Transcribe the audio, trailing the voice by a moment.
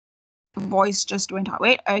voice just went out.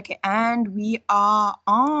 Wait, okay, and we are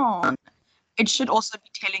on. It should also be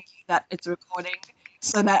telling you that it's recording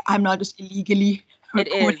so that I'm not just illegally It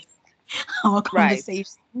recording is. our Right.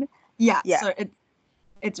 conversation. Yeah, Yeah. so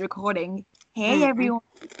it's recording. Hey everyone.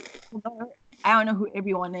 Although I don't know who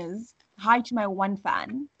everyone is. Hi to my one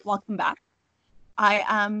fan. Welcome back. I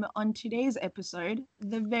am on today's episode,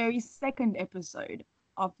 the very second episode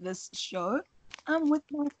of this show. I'm with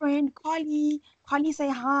my friend Carly. Carly, say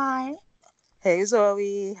hi. Hey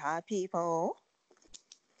Zoe, hi people.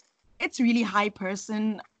 It's really high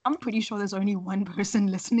person. I'm pretty sure there's only one person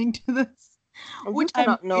listening to this, You which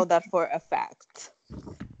I'm cannot know that for a fact.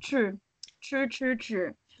 true. True, true,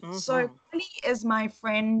 true. So Mm-hmm. Carly is my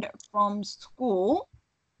friend from school.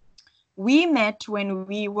 We met when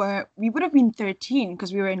we would have been 13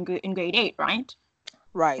 because we were in grade 8, right?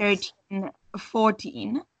 Right. 13,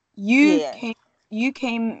 14. You Yeah. came you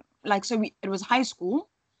came like so it was high school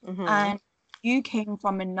Mm-hmm. and you came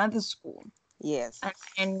from another school. Yes.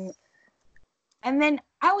 And and then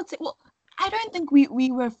I would say, well, I don't think we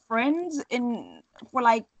were friends in for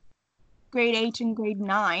like grade 8 and grade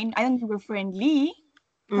 9. I think we were friendly,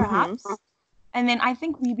 Mm-hmm. perhaps. And then I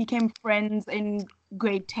think we became friends in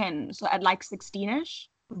grade 10, so at like 16ish.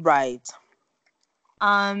 Right.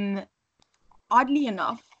 Um, oddly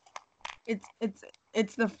enough, it's it's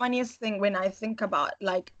it's the funniest thing when I think about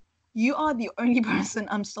like you are the only person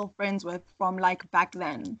I'm still friends with from like back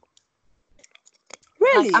then.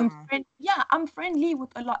 Like Really? I'm friendly with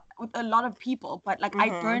a lot of people, but like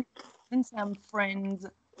Mm-hmm. I wouldn't say I'm friends.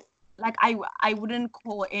 Like I wouldn't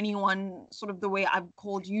call anyone sort of the way I've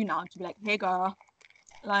called you now to be like, hey girl,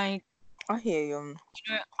 like I hear you.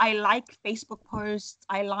 I like Facebook posts,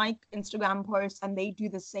 I like Instagram posts, and they do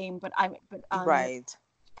the same. But Right.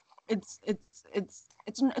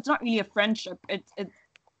 it's not really a friendship. It's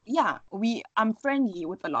yeah, I'm friendly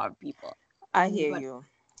with a lot of people, I hear but you.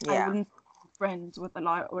 I Yeah. wouldn't be friends with a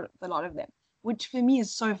lot of them, which for me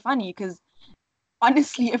is so funny because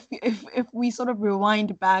honestly, if we sort of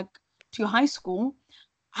rewind back to high school,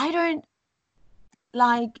 I don't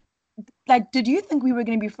like did you think we were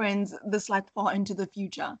going to be friends this like far into the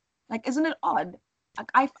future? Like, isn't it odd?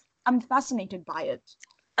 Like I'm fascinated by it.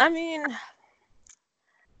 I mean,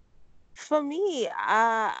 for me,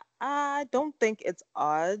 I don't think it's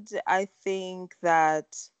odd. I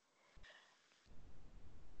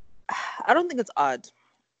don't think it's odd.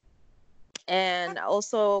 And I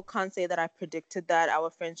also can't say that I predicted that our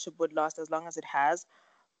friendship would last as long as it has.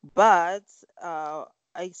 But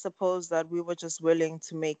I suppose that we were just willing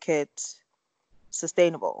to make it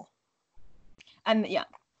sustainable. And yeah,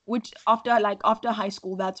 which after high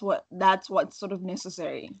school, that's what's sort of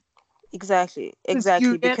necessary. Exactly, Because exactly,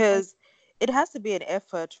 you realize, because it has to be an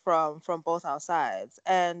effort from both our sides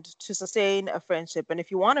and to sustain a friendship. And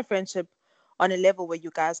if you want a friendship on a level where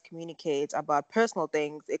you guys communicate about personal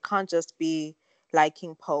things, it can't just be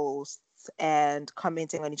liking posts and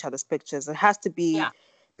commenting on each other's pictures. It has to be yeah,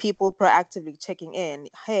 people proactively checking in.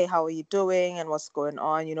 Hey, how are you doing and what's going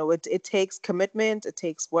on? It takes commitment, it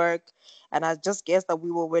takes work, and I just guess that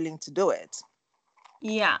we were willing to do it,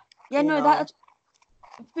 yeah, yeah. you No, know. that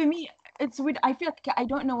for me, it's weird. I feel like I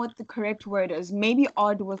don't know what the correct word is. Maybe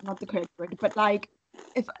odd was not the correct word, but like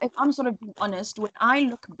if I'm sort of being honest, when I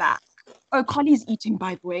look back, oh, Collie's eating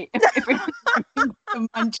by the way. If anyone's hearing the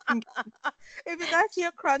munching, If you guys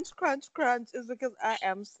hear crunch, crunch, crunch, it's because I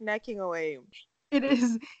am snacking away. it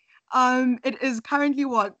is currently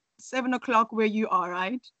what 7 o'clock where you are,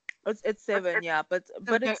 right? It's 7, yeah, but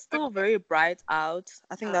Okay, it's still very bright out.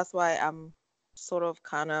 I think yeah, that's why I'm sort of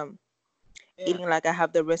kind of yeah, eating like I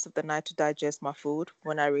have the rest of the night to digest my food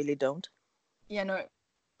when I really don't. yeah. No,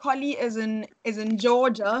 Collie is in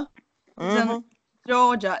Georgia. He's in Mm-hmm.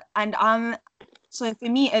 Georgia, and so for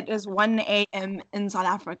me it is 1 a.m. in South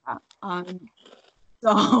Africa.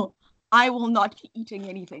 So I will not be eating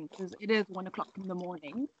anything because it is 1 o'clock in the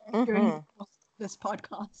morning during the Mm-hmm. course of this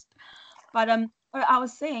podcast. But I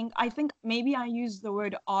was saying I think maybe I used the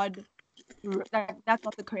word odd. That's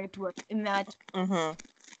not the correct word. In that Mm-hmm.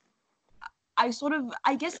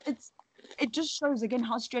 I guess it just shows again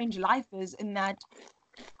how strange life is. In that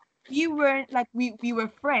we weren't like we were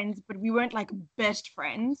friends, but we weren't like best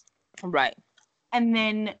friends. Right. And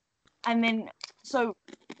then and then so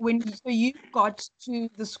you got to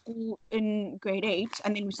the school in grade 8,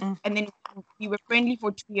 and then we were friendly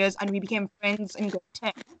for 2 years, and we became friends in grade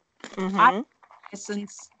 10. I Mm-hmm.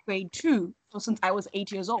 since grade 2, so since I was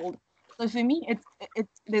 8 years old. So for me, it's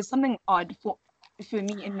there's something odd for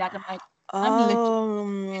me in that I'm like I'm literally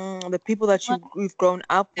The people that we've grown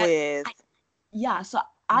up that with. yeah. So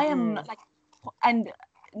I am Mm-hmm. not like and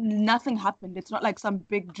nothing happened. It's not like some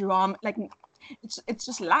big drama. Like it's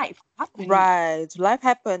just life happening. Right. Life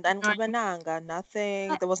happened and Right.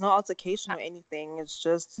 nothing. There was no altercation or anything. It's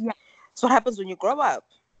just Yeah, it's what happens when you grow up.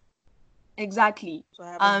 exactly. It's what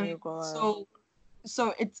happens when you grow up. So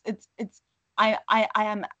I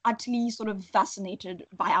am utterly sort of fascinated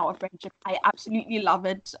by our friendship. I absolutely love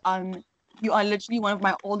it. You are literally one of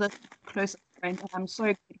my oldest, closest friends, and I'm so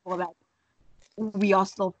grateful that we are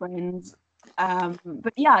still friends.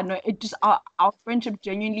 But yeah, no, it just our friendship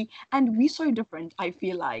genuinely, and we're so different. I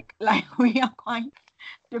feel like we are quite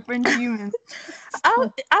different humans.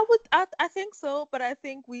 I think so, but I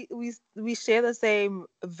think we share the same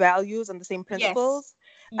values and the same Yes, principles.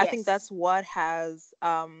 I think yes, that's what has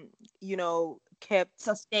kept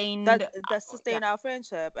sustained. that Yeah, sustained our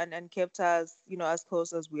friendship and kept us, as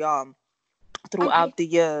close as we are and throughout the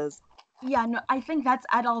years. yeah, no, I think that's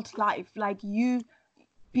adult life. Like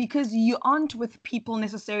because you aren't with people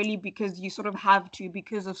necessarily because you sort of have to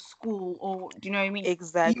because of school, or do you know what I mean? You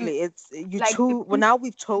Exactly. It's you like the choose. Well, now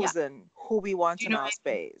we've yeah, chosen who we want do you in know what our I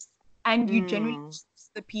mean? space. And you generally Mm. choose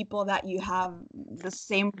the people that you have the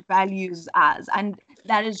same values as, and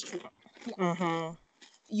that is true. Yeah, Mhm.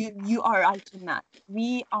 you are right in that.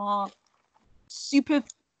 We are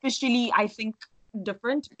superficially, I think,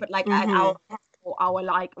 different, but like at Mhm. our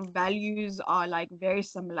like values are like very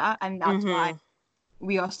similar, and that's why Mhm.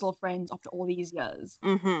 we are still friends after all these years.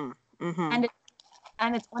 Mhm. Mhm.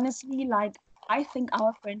 And it's honestly like I think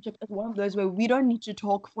our friendship is one of those where we don't need to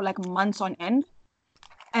talk for like months on end,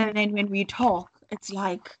 and then when we talk, it's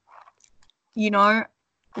like, you know,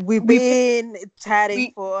 We've we pick, been chatting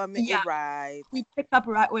we for yeah, right. we pick up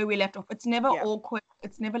right where we left off. It's never Yeah. awkward.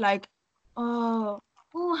 It's never like, oh,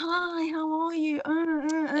 oh, hi, how are you?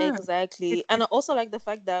 Exactly. It's And I also like the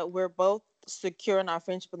fact that we're both secure in our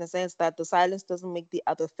friendship in the sense that the silence doesn't make the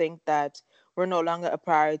other think that we're no longer a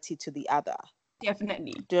priority to the other.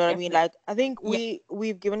 definitely, Do you know what I mean? definitely, Like I think yeah,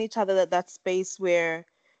 we've given each other that space where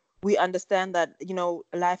we understand that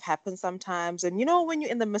life happens sometimes, and when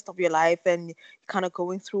you're in the midst of your life and you're kind of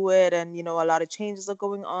going through it, and a lot of changes are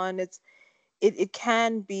going on, it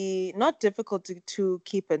can be not difficult to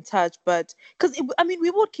keep in touch, but because I mean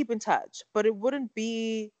we would keep in touch, but it wouldn't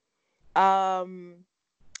be um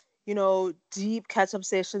deep catch up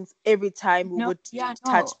sessions every time we no, would yeah,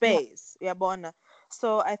 touch no, yeah, base. Yeah, Bona.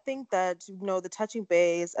 So I think that the touching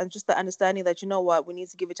base and just the understanding that what we need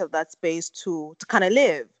to give each other that space to kind of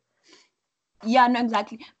live. yeah, no,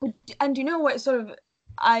 exactly. But and you know what? Sort of,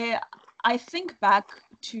 I I think back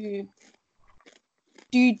to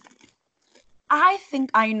do you, I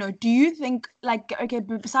think I know. Do you think like okay,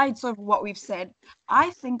 but besides sort of what we've said,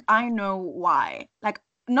 I think I know why. Like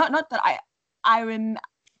not that I rem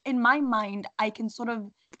in my mind I can sort of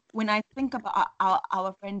when I think about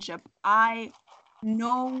our friendship, I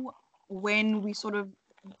know when we sort of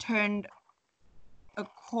turned a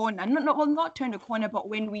corner. Well, not turned a corner, but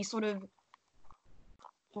when we sort of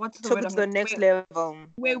what's the Took word it I'm to the gonna next level.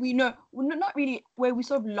 where we know well, not really where we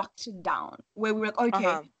sort of locked it down, where we were like, okay,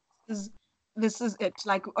 Uh-huh. this is this is it.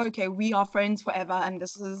 Like, okay, we are friends forever, and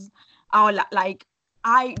this is our like.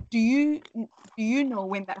 I do you know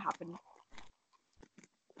when that happened?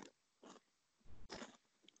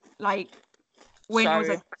 Like when it was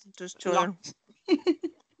Sorry, like just chewing. locked.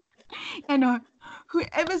 I know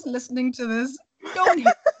whoever's listening to this, don't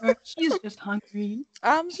hate her. She's just hungry.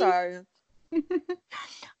 I'm sorry.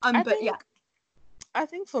 I But yeah, think I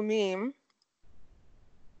think for me,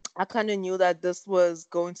 I kind of knew that this was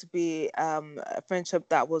going to be a friendship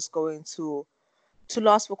that was going to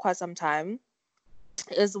last for quite some time.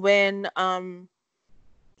 Is when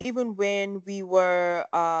even when we were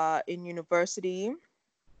in university,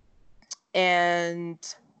 and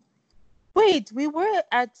wait, we weren't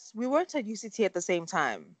at UCT at the same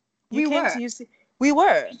time. You we came were to UC. We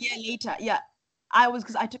were. a year later. Yeah, I was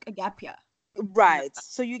because I took a gap year. Right.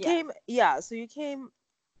 So you Yeah. came, yeah. So you came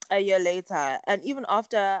a year later, and even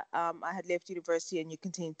after I had left university and you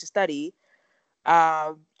continued to study,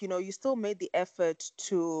 you still made the effort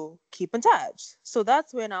to keep in touch. So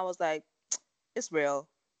that's when I was like, it's real.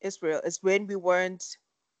 It's real. It's when we weren't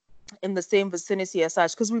in the same vicinity as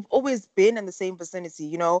such, because we've always been in the same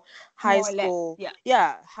vicinity, high More or less. school. Yeah.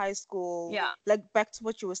 Yeah, high school. Yeah. Like back to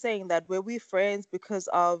what you were saying, that were we friends because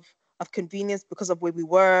of convenience, because of where we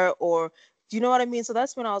were, or do you know what I mean? So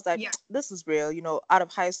that's when I was like, Yeah. this is real. Out of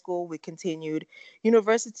high school we continued,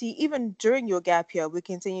 university, even during your gap year we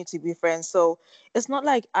continued to be friends. So it's not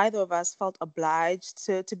like either of us felt obliged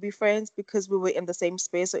to be friends because we were in the same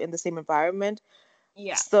space or in the same environment.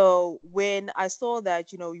 Yeah. So when I saw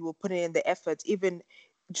that, you were putting in the effort, even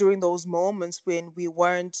during those moments when we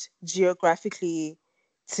weren't geographically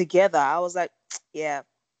together. I was like, yeah,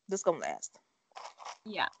 this gonna last.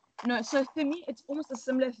 Yeah. No, so for me, it's almost a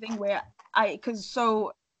similar thing where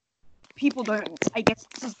so people don't, I guess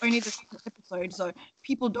this is only the second episode, so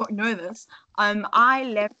people don't know this. I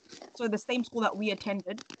left, so the same school that we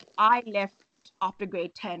attended, I left after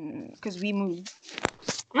grade 10 because we moved.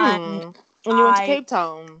 And And you went to Cape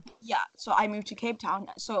Town. Yeah, so I moved to Cape Town.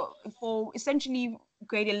 So for essentially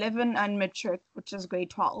grade 11 and matric, which is grade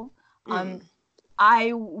 12,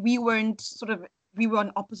 we were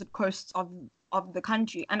on opposite coasts of the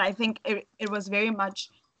country, and I think it was very much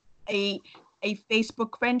a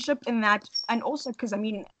Facebook friendship in that, and also because I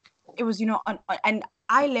mean it was and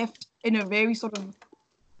I left in a very sort of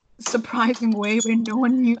surprising way where no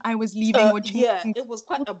one knew I was leaving or changing. Yeah, it was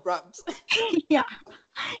quite abrupt.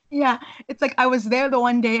 yeah, it's like I was there the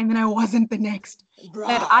one day and then I wasn't the next.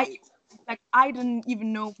 Right. I didn't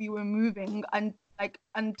even know we were moving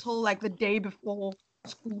until the day before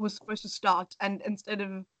school was supposed to start, and instead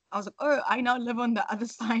of, I was like, oh, I now live on the other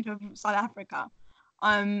side of South Africa.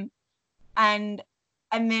 And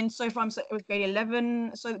then so it was grade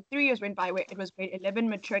 11, so 3 years went by where it was grade 11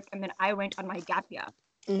 matric, and then I went on my gap year.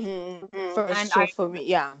 First year for me,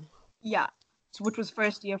 yeah, so which was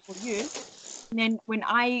first year for you. And then when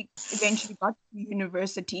I eventually got to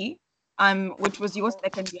university, which was your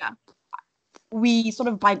second year, we sort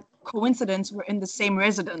of by coincidence were in the same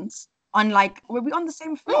residence. Were we on the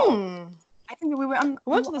same floor? I think we were on.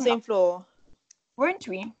 We went to the same floor, weren't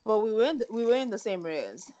we? Well, we were in the same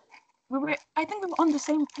res. I think we were on the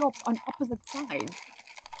same floor on opposite sides.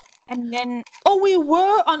 And then we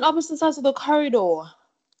were on opposite sides of the corridor.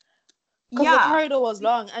 Because the corridor was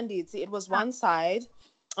long, and it was one side,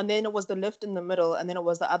 and then it was the lift in the middle, and then it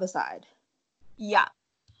was the other side. Yeah.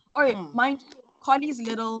 All right, mind you, Collie's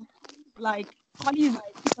little, Collie's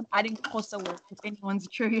keeps on adding Xhosa words if anyone's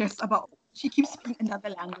curious about. She keeps speaking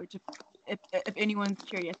another language if anyone's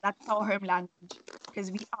curious. That's our home language. Because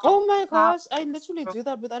we are. Oh my gosh, I literally do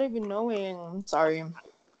that without even knowing. Sorry.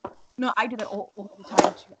 No, I do that all the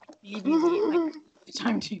time too. I believe the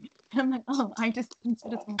time too. And I'm like, oh, I just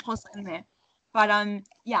inserted some Xhosa in there. But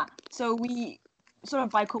yeah, so we sort of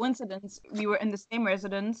by coincidence, we were in the same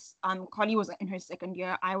residence. Collie was in her second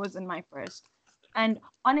year, I was in my first. And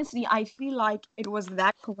honestly, I feel like it was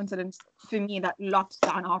that coincidence for me that locked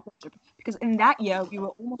down our friendship. Because in that year, we were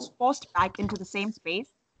almost forced back into the same space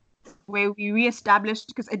where we reestablished,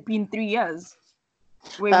 because it'd been 3 years.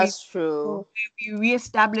 That's true. We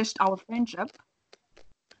reestablished our friendship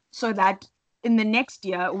so that in the next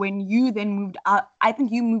year, when you then moved out, I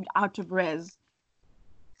think you moved out of res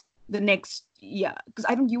the next year, because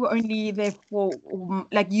I think you were only there for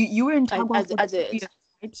you were in Tagwa for 2 years,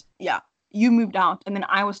 right? Yeah, you moved out, and then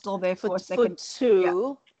I was still there for a second. For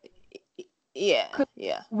 2. Yeah.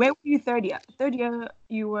 Where were you third year? Third year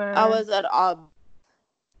you were. I was at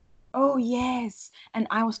Oh yes, and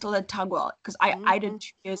I was still at Tagwa because I did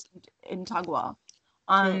 2 years in Tagwa.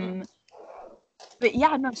 But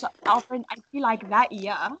yeah, no. So our friend, I feel like that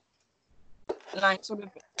year, sort of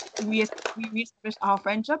we reestablished our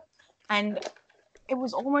friendship, and it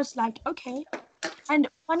was almost like okay. And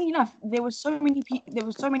funny enough, there were so many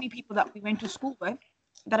people that we went to school with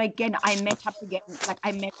that again I met up again.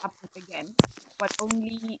 With again, but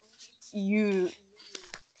only you.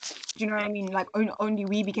 Do you know what I mean? Only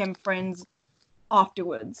we became friends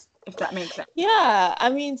afterwards, if that makes sense. Yeah, I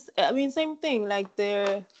mean, same thing.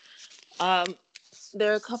 There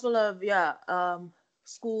are a couple of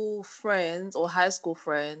school friends or high school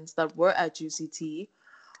friends that were at UCT,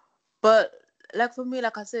 but for me,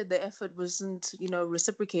 like I said, the effort wasn't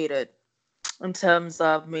reciprocated in terms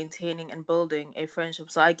of maintaining and building a friendship.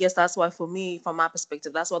 So I guess that's why, for me, from my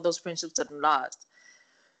perspective, that's why those friendships didn't last.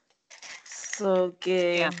 So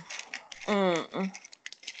gay. Yeah.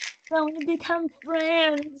 So we become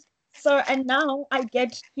friends. So and now I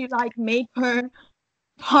get to make her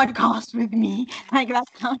podcast with me.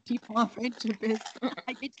 That's how deep our friendship is.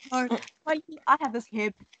 I get to know. I have this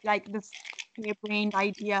harebrained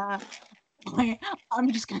idea.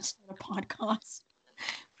 I'm just gonna start a podcast.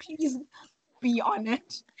 Please be on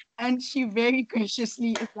it. And she very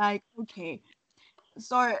graciously is like, okay.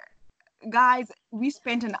 So guys, we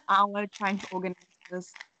spent an hour trying to organize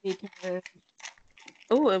this because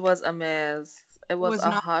it was a mess. It was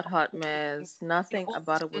a hot mess. Nothing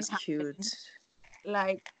about it was cute.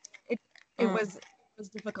 It was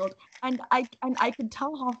difficult, and I could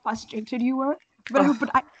tell how frustrated you were. But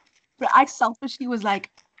I selfishly was like,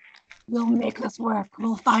 we'll make this work.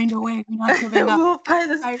 We'll find a way. We're not giving up. We'll find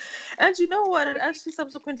this. And you know what? It actually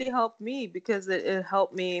subsequently helped me because it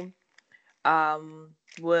helped me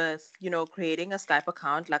with creating a Skype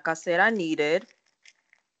account. Like I said, I needed.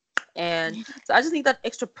 And so I just need that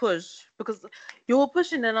extra push because you were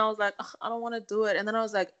pushing and I was like, "Ugh, I don't want to do it." And then I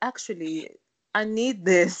was like, actually, I need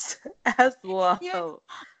this as Yeah, well.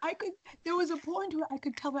 I could. There was a point where I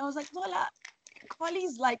could tell, but I was like, Zola,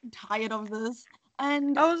 Carly's like tired of this,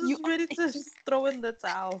 and I was you just ready to are, just throw in the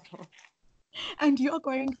towel. and you're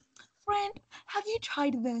going, friend, have you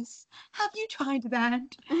tried this? Have you tried that?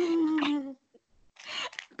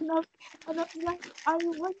 And I'm, and I'm like, I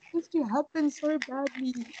want this to happen so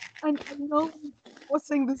badly, and I know I'm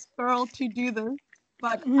forcing this girl to do this,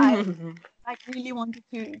 but I like really wanted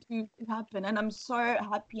to happen, and I'm so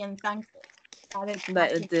happy and thankful that it's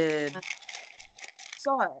That it happening. did.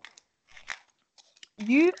 So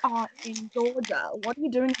you are in Georgia. What are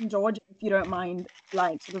you doing in Georgia, if you don't mind,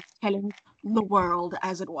 like sort of telling the world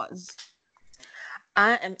as it was?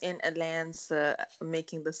 I am in Atlanta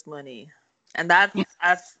making this money. And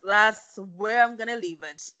that's where I'm gonna leave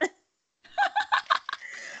it.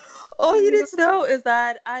 All you need to know is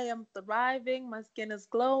that I am thriving, my skin is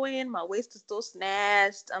glowing, my waist is still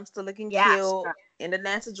snatched, I'm still looking Yes, cute girl. in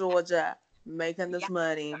Atlanta, Georgia, making this Yes,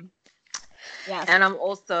 money. girl. Yes. And I'm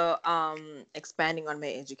also expanding on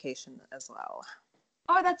my education as well.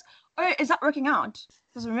 Oh, that's. Oh, is that working out?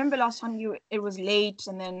 Because remember last time you it was late,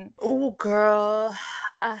 and then. Oh, girl,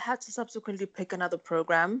 I had to subsequently pick another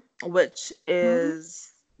program, which Hmm?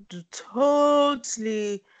 is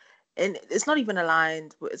totally, and it's not even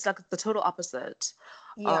aligned. It's like the total opposite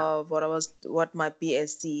Yeah. of what my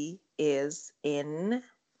BSc is in.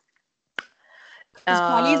 Because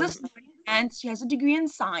Carly is a Um, science. She has a degree in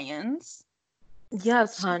science.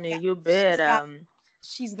 yes, She, honey, yeah, you bet.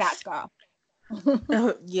 she's that girl.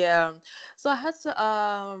 Yeah. So I had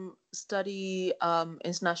to study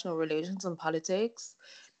international relations and politics.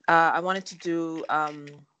 I wanted to do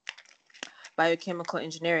biochemical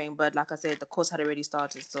engineering, but like I said, the course had already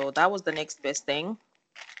started, so that was the next best thing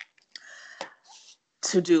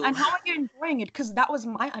to do. And how are you enjoying it? Because that was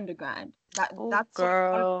my undergrad. Oh, That's sort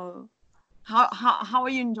of girl. how are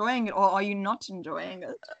you enjoying it, or are you not enjoying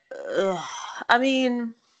it? Ugh. I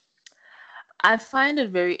mean, I find it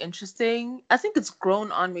very interesting. I think it's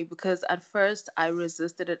grown on me because at first I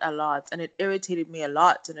resisted it a lot and it irritated me a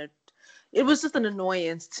lot and it was just an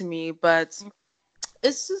annoyance to me, but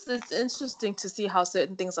it's interesting to see how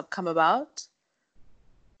certain things have come about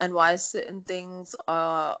and why certain things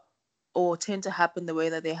are or tend to happen the way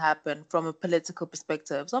that they happen from a political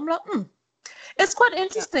perspective. So I'm like, it's quite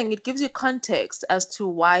Yeah. interesting. It gives you context as to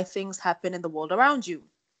why things happen in the world around you.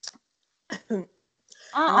 And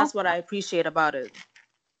Oh, that's what I appreciate about it.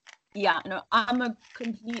 yeah. No, I'm a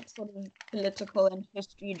complete sort of political and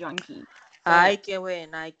history junkie. So yeah, I can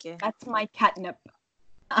win, I can. that's my catnip.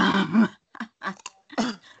 Um,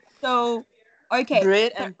 so okay.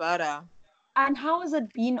 Bread So and butter. and how has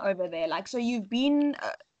it been over there? Like, so you've been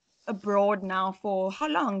abroad now for how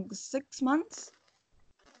long? 6 months?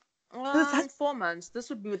 4 months. This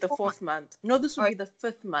would be the 4 months. fourth month. No, this would Oh, be the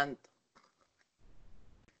fifth month.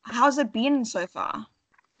 how's it been so far?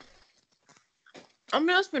 I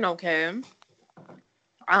mean, it's been okay.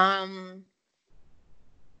 Um,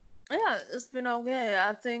 yeah, it's been okay.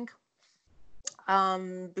 I think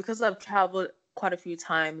because I've traveled quite a few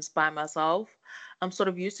times by myself, I'm sort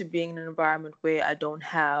of used to being in an environment where I don't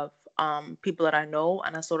have people that I know,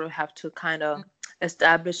 and I sort of have to kind of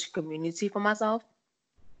establish community for myself.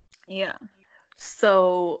 Yeah.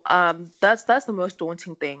 So that's the most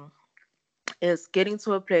daunting thing is getting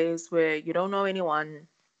to a place where you don't know anyone,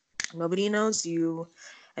 nobody knows you,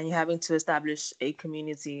 and you're having to establish a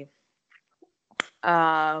community.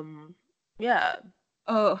 Um, yeah,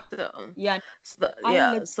 Oh, so, yeah. I yeah.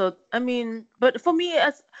 live. So I mean, but for me,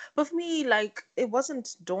 like it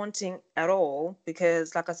wasn't daunting at all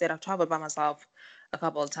because, like I said, I've traveled by myself a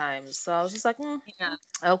couple of times. So I was just like, Yeah.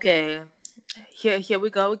 okay, here we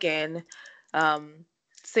go again. Um,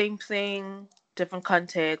 same thing, different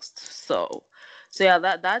context. So yeah,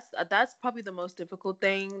 that's probably the most difficult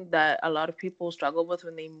thing that a lot of people struggle with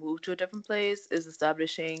when they move to a different place is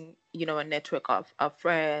establishing, a network of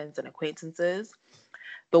friends and acquaintances.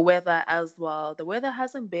 The weather as well. The weather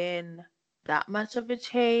hasn't been that much of a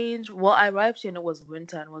change. Well, I arrived here and it was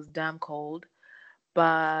winter and it was damn cold,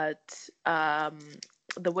 but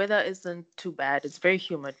the weather isn't too bad. It's very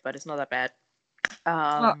humid, but it's not that bad.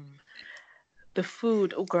 Oh. Um, the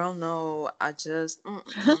food, oh girl, no, I just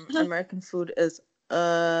American food is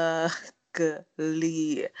ugly.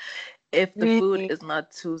 If the food Really? is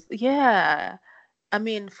not too, yeah, I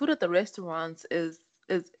mean, food at the restaurants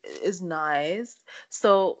is nice.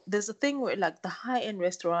 So there's a thing where like the high-end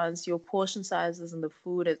restaurants, your portion sizes and the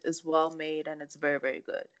food is well made and it's very, very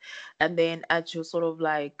good. And then at your sort of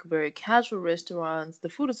like very casual restaurants, the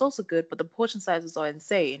food is also good, but the portion sizes are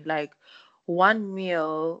insane. Like one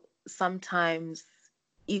meal sometimes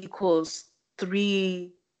equals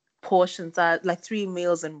three portion size, like three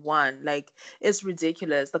meals in one. Like it's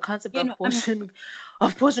ridiculous. The concept You of know,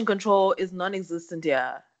 portion control is non-existent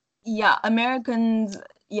here. yeah, Americans,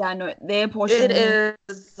 yeah, no, their It portions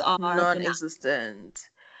is are banana. non-existent.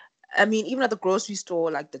 I mean, even at the grocery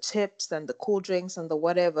store, like the chips and the cool drinks and the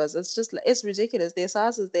whatevers, it's just like it's ridiculous. There's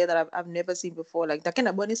sauces there that I've never seen before. Like that kind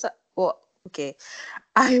of bunny. Oh, okay.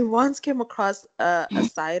 I once came across a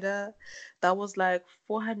cider that was like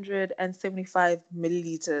 475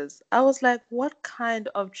 milliliters. I was like, what kind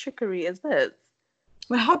of trickery is this?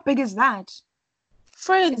 Well, how big is that?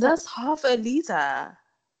 Friend, Is that that's half a liter.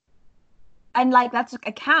 and like that's like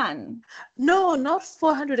a can? No, not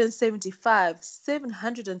 475,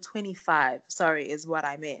 725, sorry, is what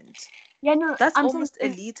I meant. Yeah, no, That's almost a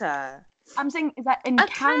liter. I'm saying is that in A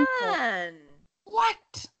can form? can.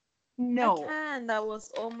 What? A No. can that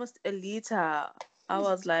was almost a liter. I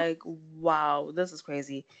was like, wow, this is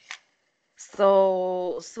crazy.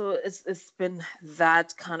 So it's been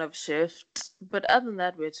that kind of shift. But other than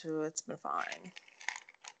that, Rachel, it's been fine.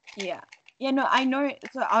 Yeah. Yeah, no, I know.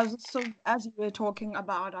 So I was so as you were talking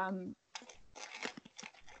about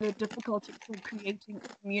the difficulty for creating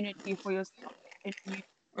a community for yourself in new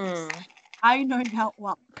place. Mm. I know that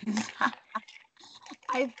well because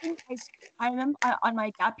I think I remember on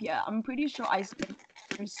my gap year, I'm pretty sure I spent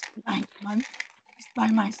the first 9 months just by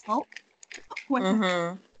myself. When,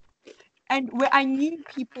 Mm-hmm. and where I knew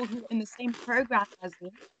people who were in the same program as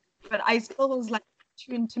me, but I still was like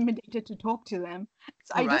too intimidated to talk to them.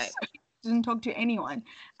 So I Right. just didn't talk to anyone.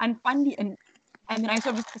 And finally, and then I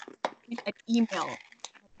sort of just received an email,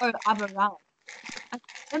 oh, I'm around. And I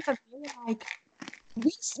remember they were like,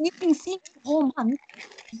 we've been seeing you all month.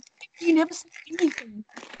 You never said anything.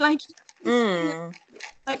 Like, you've been seeing Mm.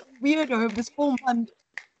 like weirdo this whole month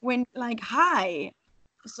when like hi.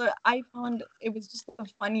 So I found it was just the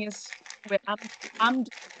funniest where I'm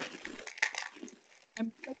just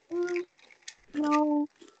I'm like, no,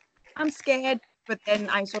 I'm scared, but then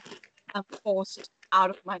I sort of am forced out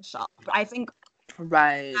of my shell. But I think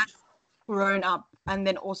Right. I've grown up and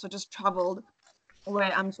then also just traveled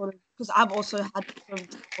where I'm sort of because I've also had to sort of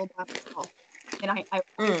travel by myself. And I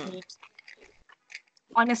always Mm. meet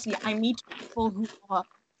honestly, I meet people who are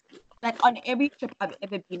like on every trip I've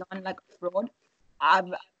ever been on, like abroad,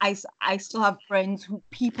 I still have friends who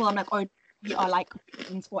people I'm like, oh, we are like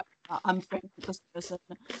friends forever. I'm friends with this person.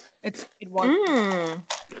 It was, Mm.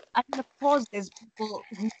 and of course, there's people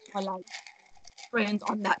who are like friends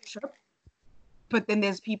on that trip, but then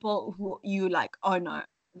there's people who you like, oh no,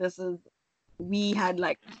 this is we had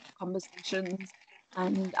like conversations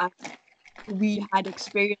and we had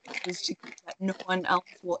experiences together that no one else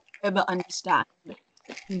will ever understand.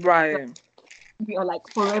 But Right. we are like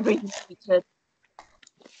forever united.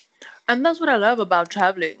 And that's what I love about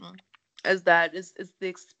traveling, is that it's the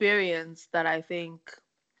experience that I think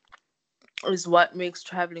is what makes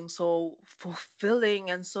traveling so fulfilling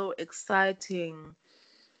and so exciting.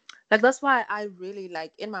 Like that's why I really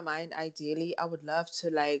like in my mind, ideally, I would love to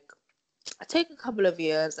like take a couple of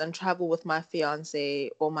years and travel with my fiance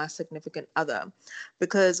or my significant other.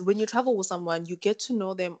 Because when you travel with someone, you get to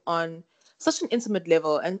know them on such an intimate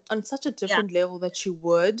level and on such a Yeah. different level that you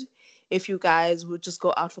would if you guys would just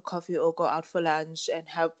go out for coffee or go out for lunch and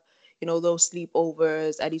have, those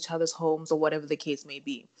sleepovers at each other's homes or whatever the case may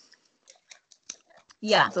be.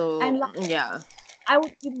 Yeah. And So, like, yeah. I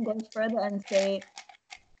would even go further and say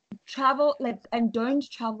travel like and don't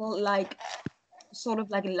travel like sort of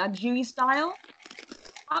like a luxury style.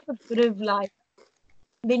 Have a bit of like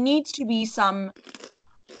there needs to be um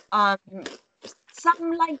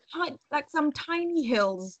some like some tiny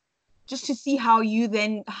hills just to see how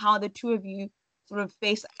the two of you sort of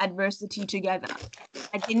face adversity together.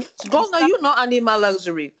 Like there needs to be Girl, no, some you know I need my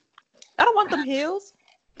luxury. I don't want them heels.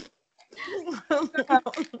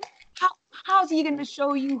 how how's he gonna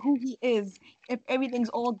show you who he is if everything's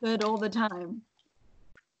all good all the time?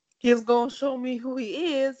 He's gonna show me who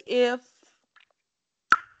he is if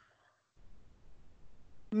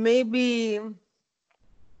maybe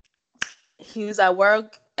he's at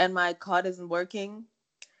work and my card isn't working.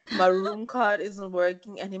 My room card isn't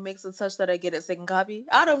working and he makes it such that I get a second copy.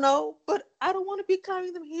 I don't know, but I don't want to be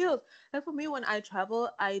carrying them heels. Like for me, when I travel,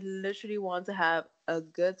 I literally want to have a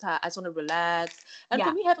good time. I just want to relax. And for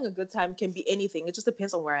Yeah, me, having a good time can be anything. It just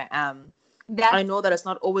depends on where I am. I that's know that it's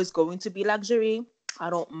not always going to be luxury. I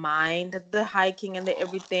don't mind the hiking and the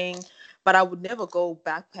everything, but I would never go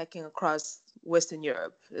backpacking across Western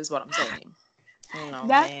Europe, is what I'm saying. No,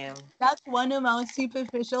 That man. that's one of our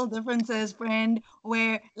superficial differences, friend.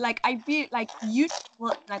 Where like I feel like you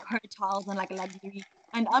travel in, like hotels and like luxury,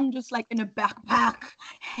 and I'm just like in a backpack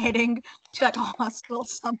heading to like a hostel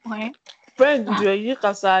somewhere. Friend,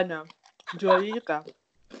 njoyika sana. Njoyika.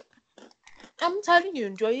 I'm telling you,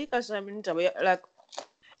 njoyika sana. Like,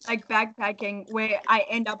 Like backpacking where I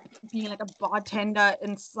end up being like a bartender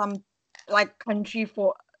in some like country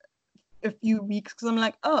for a few weeks because I'm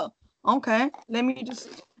like, oh, okay, let me just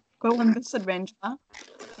go on this adventure.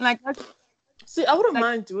 Like that's see, I wouldn't like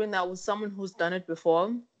mind doing that with someone who's done it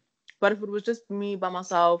before, but if it was just me by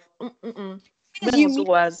myself, because you meet,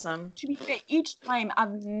 son. to be fair, each time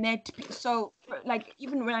I've met so like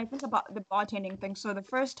even when I think about the bartending thing, so the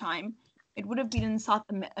first time it would have been in South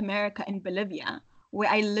America in Bolivia where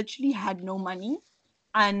I literally had no money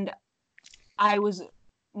and I was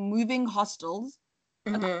moving hostels.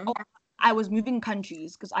 Mm-hmm. Oh, I was moving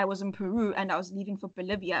countries because I was in Peru and I was leaving for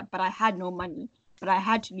Bolivia, but I had no money. But I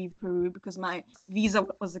had to leave Peru because my visa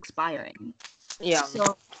was expiring. Yeah.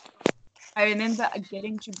 So I remember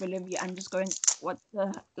getting to Bolivia and just going, what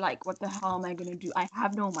the hell am I gonna do? I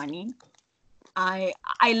have no money.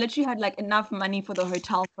 I literally had like enough money for the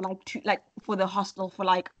hotel for like for the hostel for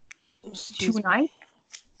like two Excuse me. nights.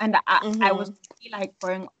 And I was Mm-hmm. really, like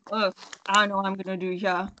going, oh, I don't know what I'm gonna do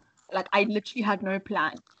here. Like I literally had no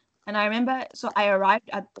plan. And I remember, so I arrived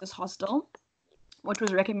at this hostel, which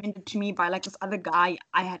was recommended to me by like this other guy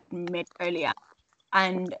I had met earlier.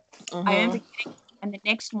 And I remember Mm-hmm. getting, and the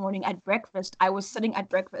next morning at breakfast, I was sitting at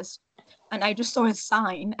breakfast and I just saw a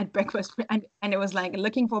sign at breakfast and it was like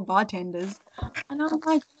looking for bartenders. And I was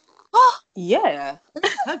like, oh, Yeah.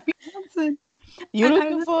 Happy Johnson. You And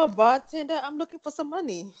looking for a bartender? I'm looking for some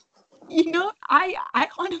money. I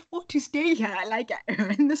can't afford to stay here like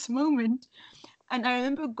in this moment. And I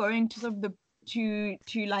remember going to sort of the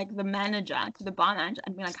to like the manager, to the bar manager,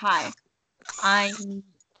 and being like, "Hi, I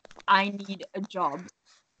I need a job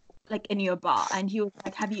like in your bar." And he was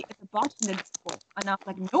like, "Have you ever bartended before?" And I was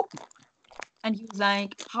like, "Nope." And he was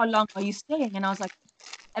like, "How long are you staying?" And I was like,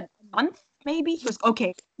 "A month, maybe." He was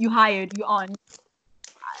okay. You hired. You on.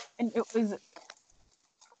 And it was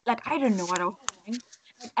like I didn't know what I was doing.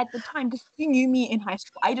 Like at the time, because you knew me in high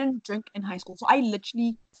school, I didn't drink in high school, so I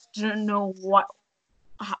literally didn't know what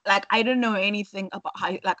like I didn't know anything about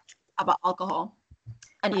about alcohol.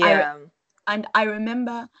 And Yeah. I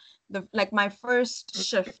remember the like my first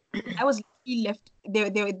shift. I was literally left.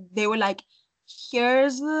 They were like,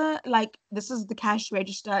 here's the like this is the cash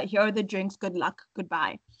register. Here are the drinks. Good luck.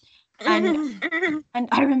 Goodbye. And and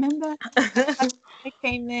I remember I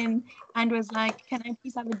came in and was like, "Can I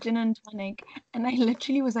please have a gin and tonic?" And I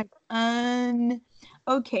literally was like,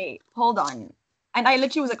 okay, hold on." And I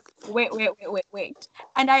literally was like, wait."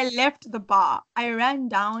 And I left the bar. I ran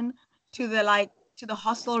down to the to the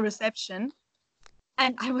hostel reception,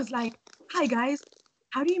 and I was like, "Hi guys,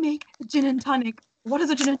 how do you make a gin and tonic? What is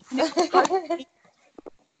a gin and tonic? How do you make-"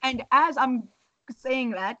 And as I'm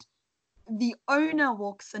saying that, the owner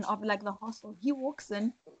walks in of like the hostel. He walks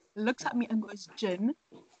in, looks at me and goes, "Gin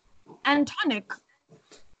and tonic."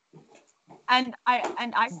 And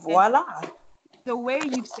I said, Voila. the way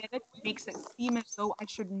you've said it makes it seem as though I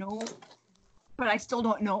should know, but I still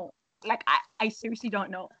don't know. Like I seriously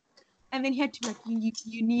don't know. And then he had to be like,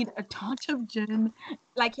 you need a touch of gin.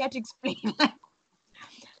 Like he had to explain like,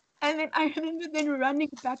 and then I remember then running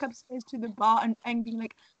back upstairs to the bar and being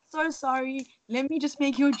like, so sorry, let me just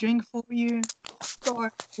make you a drink for you. So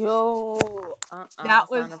Yo, that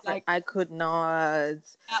was son of a, like I could not.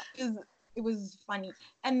 that was it was funny.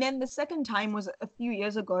 And then the second time was a few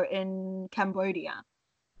years ago in Cambodia.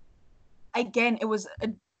 Again, it was a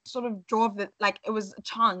sort of draw of the like it was a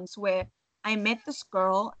chance where I met this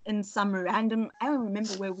girl in some random I don't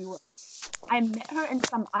remember where we were. I met her in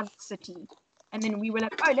some other city. And then we were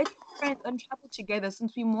like, oh, let's be friends and travel together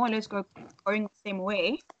since we more or less going the same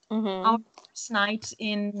way. Our Mm-hmm. first night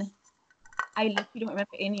in I literally don't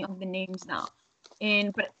remember any of the names now.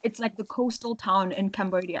 But it's like the coastal town in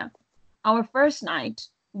Cambodia. Our first night,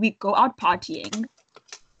 we go out partying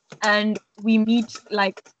and we meet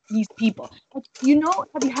like these people. Like,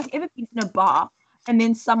 have you ever been in a bar and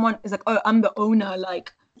then someone is like, "Oh, I'm the owner,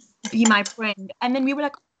 like, be my friend." And then we were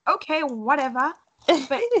like, "Okay, whatever."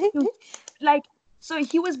 But like, so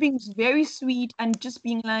he was being very sweet and just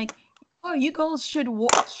being like, "Oh, you girls should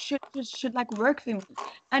like work for me."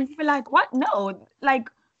 And we were like, "What? No, like,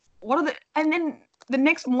 what are the?" And then the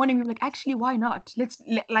next morning we were like, "Actually, why not?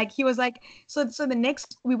 Like." He was like, so the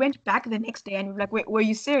next we went back the next day and we were like, "Wait, were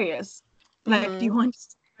you serious?" Like, do you want to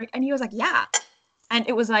work? And he was like, yeah. And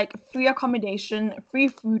it was like free accommodation, free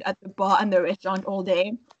food at the bar and the restaurant all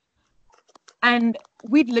day. And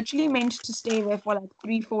we'd literally meant to stay there for like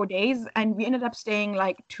 3-4 days, and we ended up staying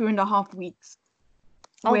like 2.5 weeks,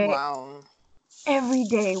 Oh where wow. every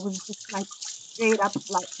day was just like straight up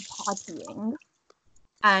like partying,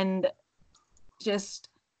 and just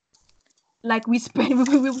like we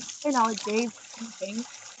would spend our days sleeping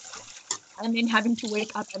and then having to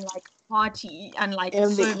wake up and like party, and like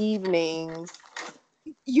In the so evenings.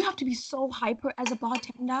 you have to be so hyper as a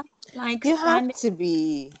bartender, like You have standing, to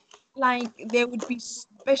be. like there would be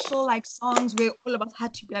special like songs where all of us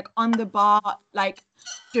had to be like on the bar, like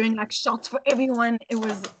doing like shots for everyone. It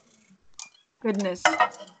was goodness.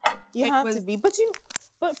 You It have to was be.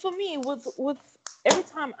 But for me, with every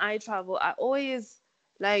time I travel, I always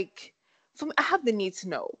like for me, I have the need to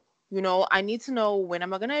know. You know, I need to know when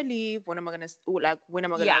am I gonna leave, when am I gonna like when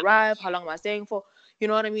am I gonna yeah. arrive, how long am I staying for? You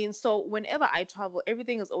know what I mean? So whenever I travel,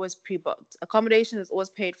 everything is always pre-booked. Accommodation is always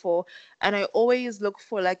paid for, and I always look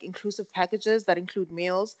for like inclusive packages that include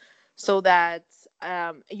meals, so that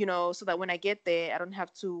so that when I get there, I don't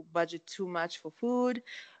have to budget too much for food.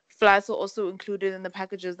 Flights are also included in the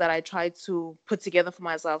packages that I try to put together for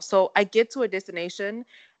myself. So I get to a destination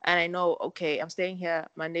and I know, okay, I'm staying here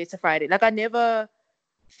Monday to Friday. Like I never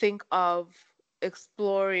think of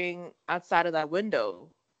exploring outside of that window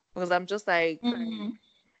because I'm just like, Mm-hmm.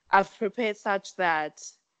 I've prepared such that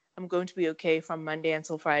I'm going to be okay from Monday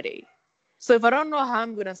until Friday. So if I don't know how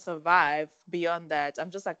I'm going to survive beyond that,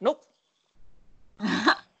 I'm just like, nope.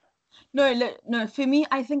 No, for me,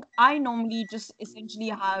 I think I normally just essentially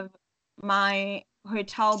have my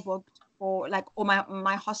hotel booked for like, or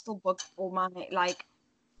my hostel booked for my like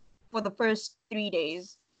for the first 3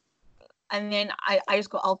 days, and then I just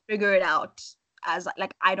go, I'll figure it out as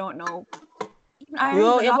like I don't know. Even I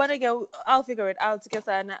remember Yo, the last. I'll figure it out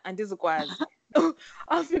together and this is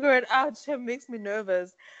I'll figure it out. It makes me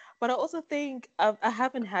nervous. But I also think I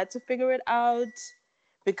haven't had to figure it out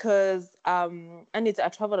because I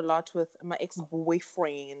traveled a lot with my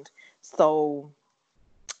ex-boyfriend. So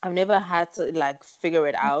I've never had to like figure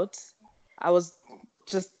it out. I was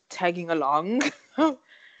just tagging along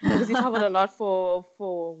because he traveled a lot for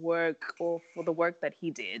work or for the work that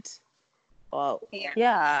he did. Well, Yeah.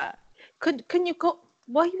 yeah. Can you go?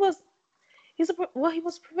 Well, he was a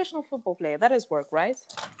professional football player. That is work, right?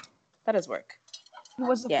 That is work. He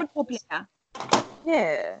was a Yeah. football player.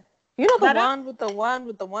 Yeah. You know the That is, one with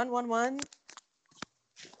the 111.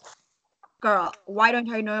 girl. Why don't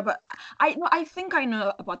I know about? I no, I think I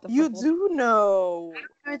know about the You football. do know. I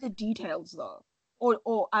don't know the details though,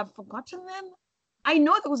 or I've forgotten them. I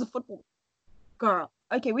know there was a football girl.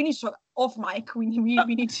 Okay, we need to talk off mic. We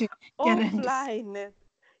need to get into. Offline.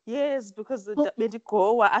 Yes, because the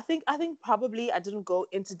medical. Well, I think probably I didn't go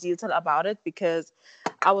into detail about it because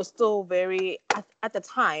I was still very at the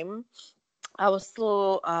time. I was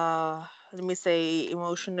still let me say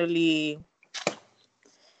emotionally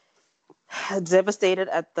devastated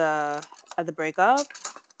at the breakup.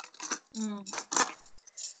 Mm.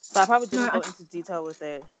 So I probably No, didn't go into detail with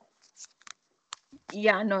it.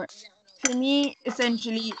 yeah, no. For me,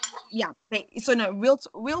 essentially, yeah. So no,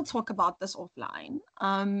 we'll talk about this offline.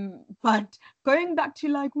 But going back to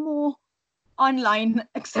like more online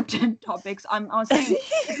accepted topics, I was saying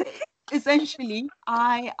essentially,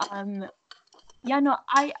 yeah, no,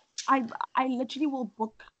 I, I literally will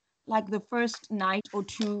book like the first night or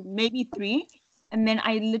two, maybe three, and then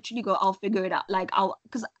I literally go, I'll figure it out. Like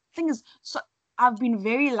because thing is, so I've been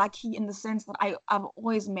very lucky in the sense that I've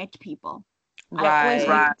always met people. I always meet.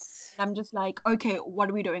 Right. Right. I'm just like, okay, what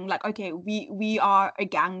are we doing? Like, okay, we are a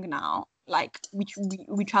gang now. Like, we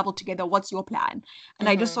travel together. What's your plan? And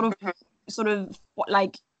I just Mm-hmm. sort of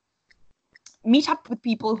like meet up with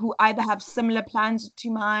people who either have similar plans to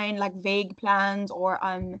mine, like vague plans, or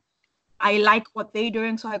I like what they're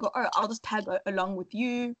doing, so I go, oh, I'll just tag along with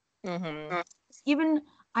you. Mm-hmm. Even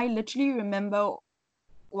I literally remember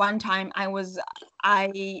one time I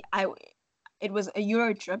it was a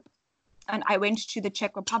Euro trip, and I went to the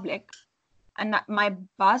Czech Republic, and my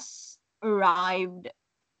bus arrived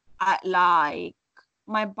at like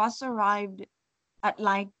my bus arrived at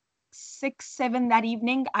like 6, 7 that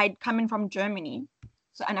evening. I'd come in from Germany,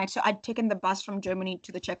 so I'd taken the bus from Germany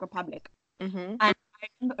to the Czech Republic, Mm-hmm. and I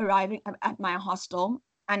remember arriving at my hostel,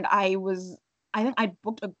 and I think I'd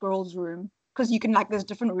booked a girls' room because you can like there's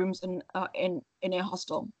different rooms in a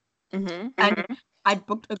hostel, Mm-hmm. and I'd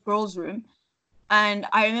booked a girls' room, and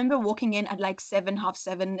I remember walking in at like 7, half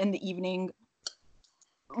 7 in the evening,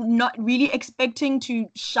 not really expecting to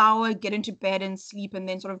shower, get into bed, and sleep, and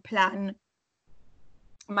then sort of plan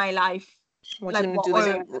my life What like you what gonna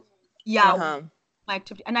do or this? yeah, Uh-huh. my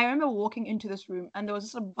activity. And I remember walking into this room and there was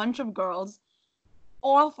just a bunch of girls,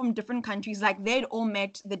 all from different countries. Like they'd all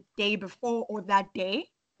met the day before or that day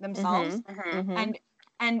themselves. Mm-hmm.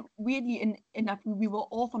 And weirdly enough, we were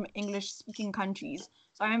all from English speaking countries.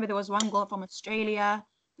 So I remember there was one girl from Australia,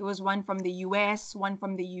 there was one from the US, one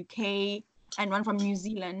from the UK, and one from New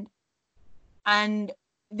Zealand. And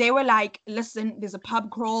they were like, listen, there's a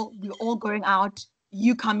pub crawl, we're all going out,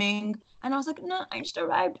 you coming? And I was like, no, I just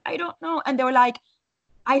arrived, I don't know. And they were like,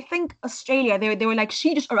 I think Australia, they were like,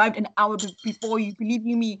 she just arrived an hour before you. Believe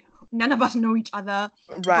you me, none of us know each other,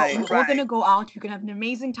 but we're all gonna go out. We're gonna have an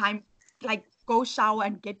amazing time. Like, go shower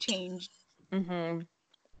and get changed. Mm-hmm.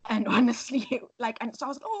 And honestly, like, and so I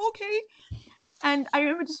was like, oh, okay. And I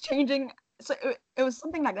remember just changing. So it was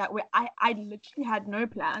something like that where I literally had no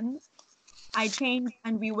plans. I changed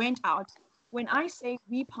and we went out. When I say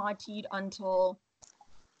we partied until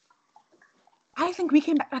I think we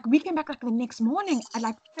came back like the next morning at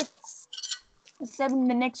like 6, 7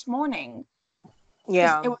 the next morning. Because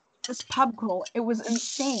Yeah. it was this pub crawl. It was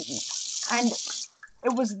insane. And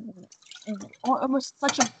it was almost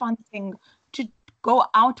such a fun thing to go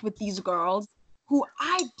out with these girls who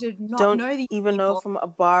I did not Don't know these even know people. from a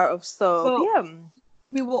bar of soap. But Yeah.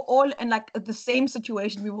 we were all in like the same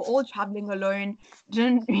situation. We were all traveling alone,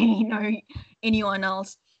 didn't really know anyone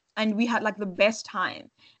else. And we had like the best time.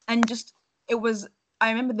 And just it was I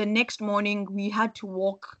remember the next morning we had to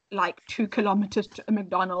walk like 2 kilometers to a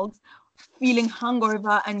McDonald's, feeling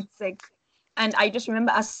hungover and sick. And I just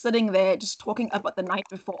remember us sitting there just talking about the night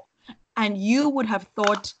before. And you would have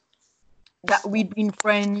thought that we'd been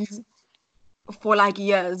friends for like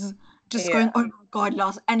years, just going, Yeah. oh my God,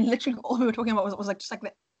 last. And literally all we were talking about was like, just like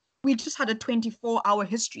that. We just had a 24-hour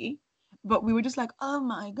history, but we were just like, oh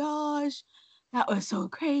my gosh, that was so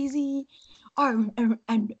crazy. Oh,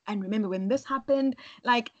 and remember when this happened?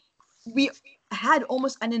 Like, we had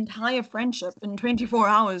almost an entire friendship in 24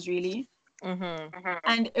 hours, really. Mm-hmm.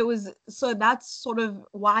 And it was so that's sort of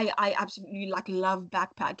why I absolutely like love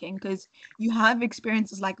backpacking, because you have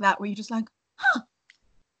experiences like that where you're just like, huh.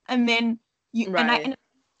 And then you and I Right. ended up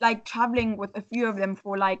like traveling with a few of them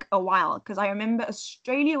for like a while, because I remember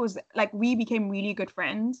Australia was like we became really good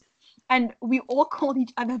friends. And we all called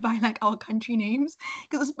each other by like our country names,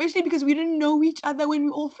 because especially because we didn't know each other when we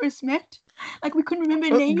all first met. Like we couldn't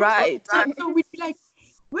remember names. Right. So we'd be like,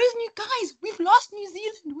 where's New Guys? We've lost New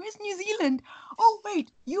Zealand. Where's New Zealand? Oh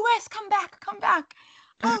wait, US, come back, come back.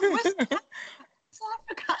 Oh, where's South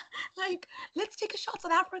Africa? Like, let's take a shot,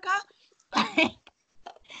 South Africa. Like,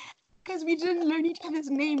 because we didn't learn each other's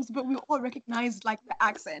names, but we all recognized like the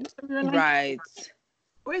accent. And we were like, Right.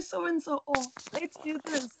 we're so and so. Oh, let's do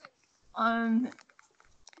this. Um,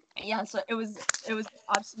 yeah. So it was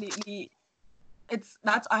absolutely. It's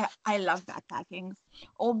that's I love backpacking.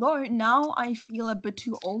 Although now I feel a bit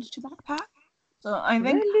too old to backpack. So I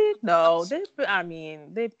think, Really? No. They're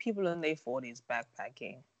people in their 40s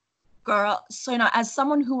backpacking. girl. So now, as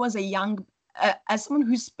someone who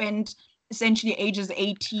spent essentially ages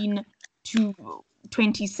 18 to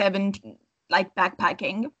 27, like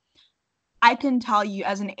backpacking, I can tell you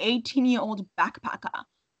as an 18-year-old backpacker,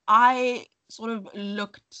 I sort of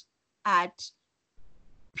looked at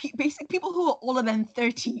basic people who were older than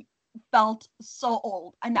 30 felt so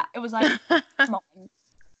old. And it was like, come on.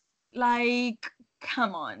 Like,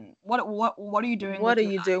 come on. What are you doing What with are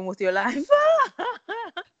your you life? doing with your life?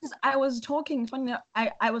 Because I was talking, funny enough,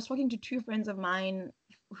 I was talking to two friends of mine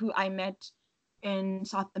who I met in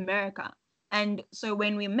South America. And so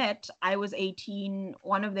when we met, I was 18,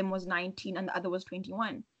 one of them was 19, and the other was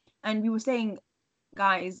 21. And we were saying,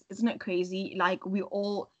 guys, isn't it crazy? Like we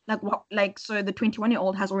all like what like so the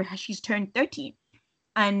 21-year-old she's turned 30.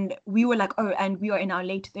 And we were like, oh, and we are in our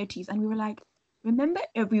late 30s. And we were like, remember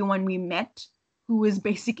everyone we met who was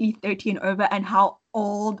basically 30 and over, and how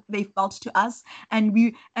old they felt to us? And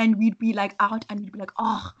we'd be like out and we'd be like,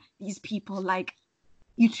 oh, these people, like,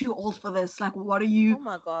 you too old for this. Like, what are Oh you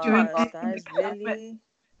my doing gosh, in the guys, club? But really?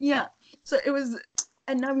 yeah, so it was,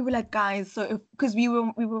 and now we were like, guys, so if because we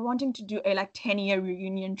were wanting to do a like 10-year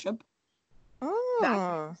reunion trip back.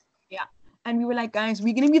 Mm. Yeah. And we were like, guys,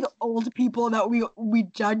 we're gonna be the old people that we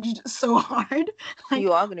judged so hard. Like,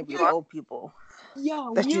 You are gonna be the we're old people yeah,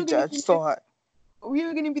 that you judge so hard. we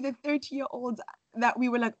were gonna be the 30-year-olds that we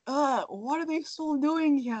were like, what are they still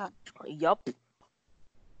doing here? Yup.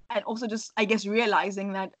 And also just I guess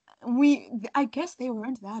realizing that I guess they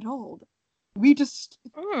weren't that old. We just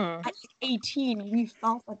Mm. at 18 we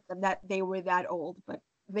felt that they were that old, but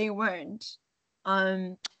they weren't. Yeah.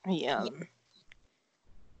 Yeah,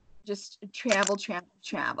 just travel, travel,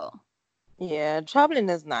 travel. Yeah, traveling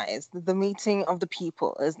is nice. The meeting of the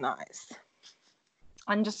people is nice.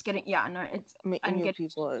 And just getting, yeah, no, it's, Meeting and new getting,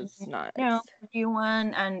 people is you know, nice.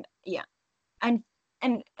 everyone, and yeah, and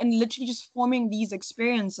and literally just forming these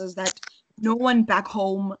experiences that no one back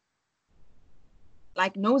home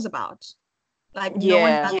like knows about, like no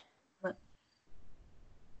one Yeah. back home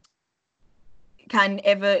can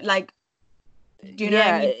ever like, do you know what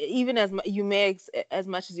I Yeah, mean? even as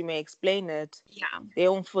much as you may explain it, Yeah, they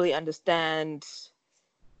won't fully understand,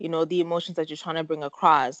 the emotions that you're trying to bring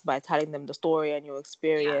across by telling them the story and your yeah,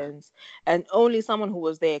 experience. And only someone who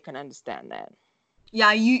was there can understand that.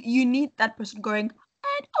 yeah. You need that person going,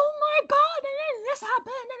 and oh my god, and then this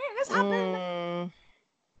happened, and then this happened. Mm,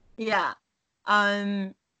 Yeah.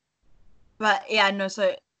 Um. But yeah, no.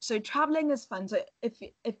 So traveling is fun. So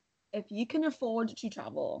if you can afford to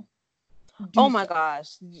travel, oh do my so.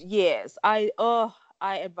 gosh, yes. I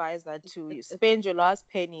advise that too. You It's spend your last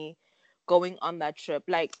penny going on that trip.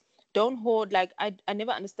 Like, don't hoard. Like, I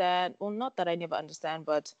never understand. Well, not that I never understand,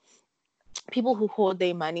 but people who hoard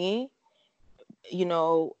their money,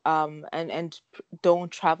 and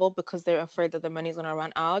don't travel because they're afraid that the money's gonna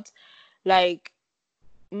run out. Like,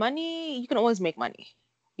 money, you can always make money.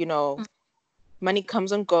 You know, money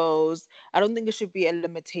comes and goes. I don't think it should be a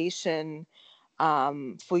limitation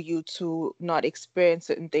for you to not experience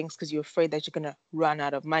certain things because you're afraid that you're gonna run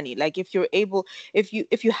out of money. Like, if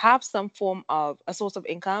you have some form of a source of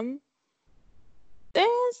income, then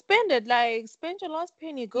spend it. Like, spend your last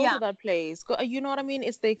penny, go to yeah, that place. Go, you know what I mean?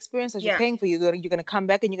 It's the experience that you're yeah, paying for. You're gonna come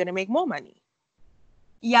back and you're gonna make more money.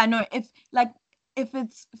 yeah. No, if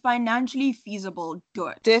it's financially feasible, do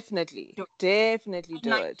it. Definitely, Do it. definitely And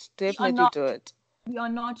do like it. we are Definitely not do it. we are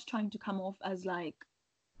not trying to come off as like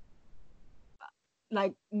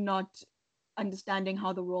not understanding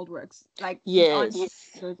how the world works. Like we aren't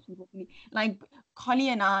Yes. those people. Like Collie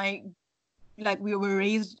and I, like we were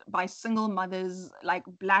raised by single mothers, like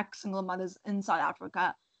black single mothers in South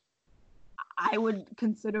Africa. I would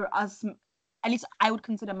consider us, at least I would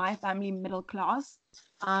consider my family middle class.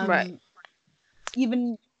 Right. Um,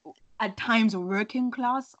 even at times working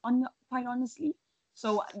class, on quite honestly.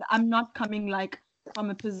 So I'm not coming like from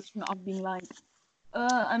a position of being like,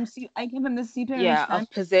 I came from this super rich Yeah, family.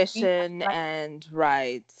 of possession Like, and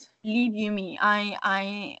right. leave you me.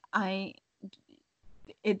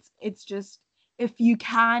 It's just, if you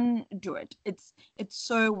can do it, it's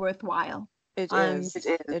so worthwhile. It Um, is.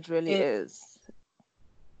 It really it, is.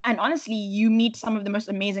 and honestly, you meet some of the most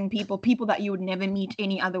amazing people that you would never meet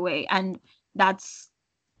any other way, and that's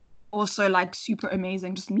also like super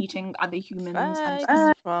amazing, just meeting other humans and Facts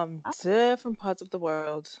stuff. from different parts of the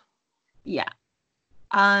world. Yeah.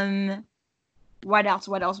 Um, what else?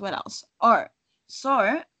 What else? What else? Oh,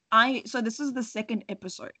 so this is the second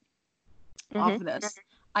episode Mm-hmm. of this.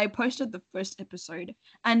 I posted the first episode,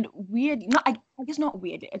 and weird, not I guess not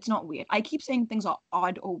weird. It's not weird. I keep saying things are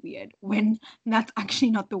odd or weird when that's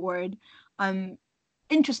actually not the word. Um,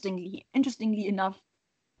 interestingly enough,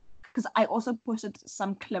 because I also posted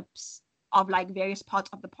some clips of like various parts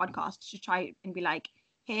of the podcast to try and be like,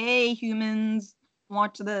 hey humans,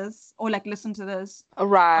 watch this or like listen to this.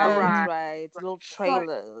 Right, Right. right. Little So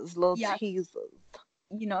trailers, little yeah, teasers.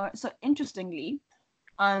 so interestingly,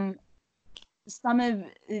 um, some of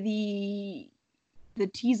the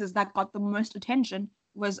teasers that got the most attention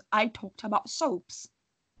was I talked about soaps.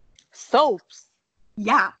 Soaps.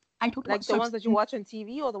 Yeah, I talked about Like the soaps. ones that you watch on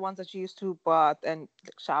TV or the ones that you used to bath and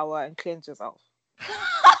shower and cleanse yourself?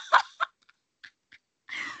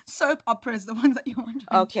 Soap operas, the ones that you watch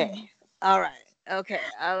on Okay. TV. All right. Okay.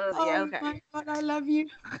 Yeah, Oh okay. my god, I love you.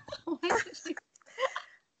 Why did you?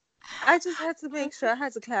 I just had to make sure. I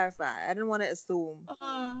had to clarify. I didn't want to assume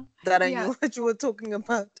that I Yeah. knew what you were talking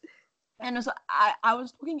about. And also, I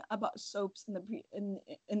was talking about soaps in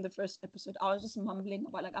in the first episode. I was just mumbling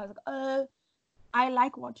about like I was like, I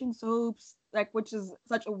like watching soaps, like which is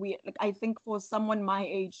such a weird like I think for someone my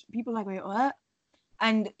age, people are like wait what?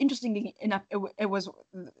 And interestingly enough, it was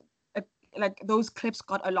like those clips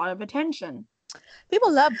got a lot of attention.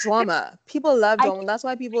 People love drama. People love I drama. That's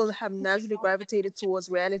why people have naturally gravitated towards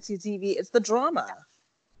reality TV. It's the drama.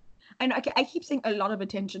 I know I keep saying a lot of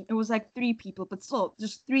attention. It was like three people, but still,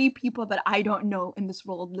 just three people that I don't know in this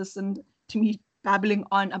world listened to me babbling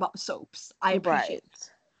on about soaps. I appreciate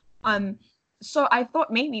it. Right. So I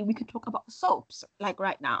thought maybe we could talk about soaps like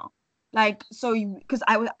right now. Like so because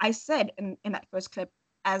I said in that first clip,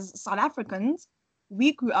 as South Africans,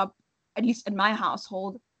 we grew up, at least in my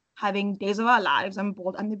household, having Days of Our Lives and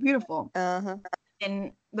Bold and the Beautiful. Uh-huh.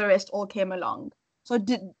 And the rest all came along. So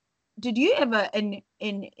did you ever in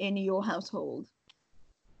your household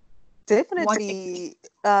Definitely.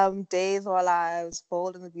 Days of Our Lives,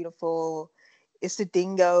 Bold and the Beautiful,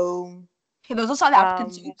 Isidingo. Okay, those are South African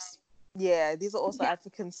Um, soaps. yeah, these are also Yeah.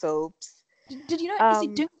 African soaps. Did you know Issy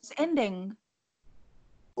Um, Dink's ending?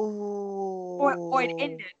 Or it ooh,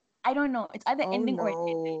 ended. I don't know. It's either oh ending or it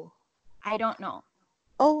ended. no. I don't know.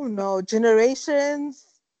 Oh no.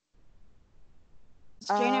 Generations.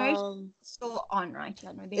 It's Generation Um, still on, right?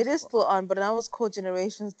 Yeah, no, they it is still still on. on, but now it's called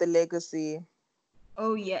Generations The Legacy.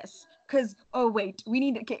 Oh yes, because oh wait, we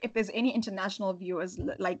need okay, if there's any international viewers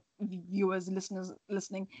like viewers, listeners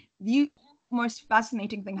listening, the most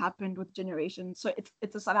fascinating thing happened with Generation. So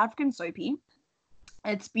it's a South African soapy.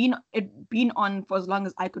 It been on for as long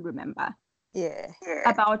as I could remember. Yeah.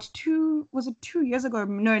 About 2 years ago,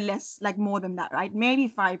 no less, like more than that, right? Maybe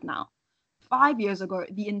five now. 5 years ago,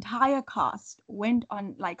 the entire cast went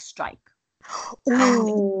on like strike.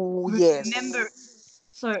 And Ooh, remember, yes.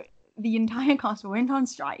 so the entire cast went on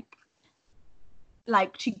strike,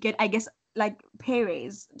 like to get, I guess, like pay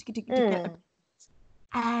raise to get a, Mm,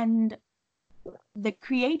 and the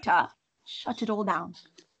creator shut it all down.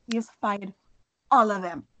 He just fired all of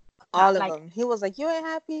them. all of Like, them. He was like, "You ain't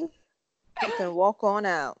happy? You can walk on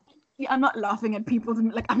out." I'm not laughing at people,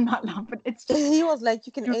 like, I'm not laughing. It's just He was like,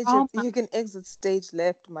 "You can exit. drama. You can exit stage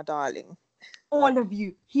left, my darling. All of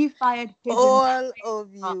you. He fired his entire All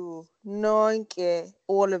of cast. you, no care,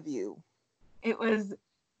 all of you." It was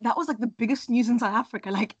that was like the biggest news in South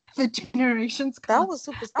Africa, like the Generations That cast. was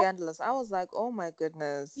super scandalous. I was like, "Oh my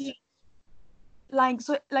goodness, Yeah. Like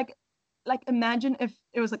so, like imagine if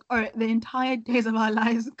it was like, oh, the entire Days of Our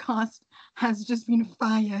Lives cast has just been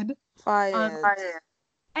fired. fired!"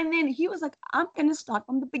 And then he was like, I'm gonna start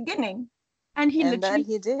from the beginning, and he And that literally.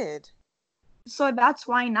 he did. So that's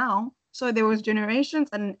why now. So there was Generations,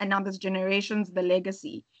 and now there's Generations, the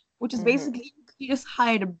Legacy, which is Hmm. basically he just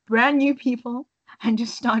hired brand new people and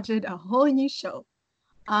just started a whole new show.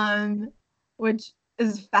 um, which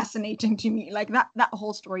is fascinating to me. Like that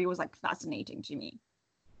whole story was like fascinating to me.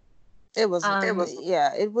 It was,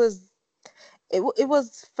 yeah, it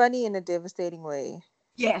was funny in a devastating way.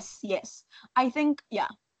 Yes, yes. I think yeah,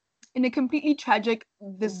 in a completely tragic,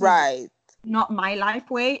 this is Right. not my life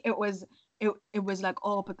way. It was like,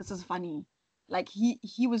 oh, but this is funny. Like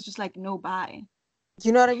he was just like, no, bye.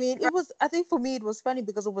 You know what I mean? It was, I think for me, it was funny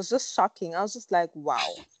because it was just shocking. I was just like,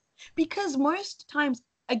 wow. Because most times,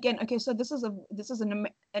 again, okay, so this is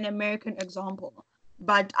an American example,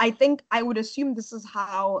 but I think I would assume this is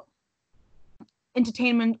how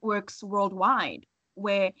entertainment works worldwide,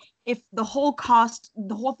 where if the whole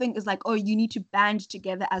thing is like, oh, you need to band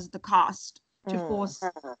together as the cast to Mm.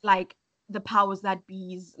 force like the powers that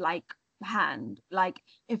be's like hand. Like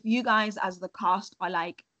if you guys as the cast are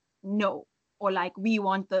like, no, or like we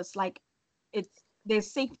want this, like it's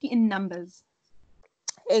there's safety in numbers.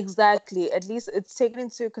 Exactly. At least it's taken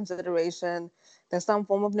into consideration. There's some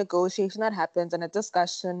form of negotiation that happens and a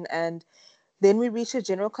discussion, and then we reach a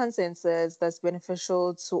general consensus that's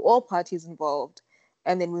beneficial to all parties involved,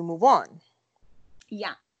 and then we move on.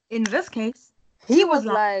 Yeah. In this case, He he was was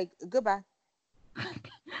like, like, "Goodbye.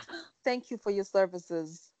 Thank you for your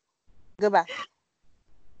services. Goodbye."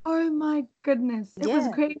 oh my goodness, it was Yeah.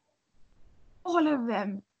 great. All of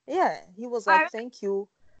them. Yeah. He was like, I "Thank you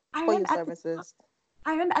I for your remember at the services."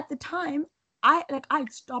 I remember at the time,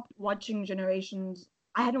 I'd stopped watching Generations.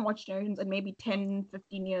 I hadn't watched Generations in maybe 10,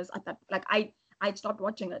 15 years at that. Like I'd stopped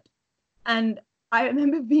watching it. And I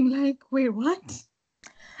remember being like, wait, what?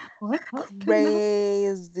 What happened now?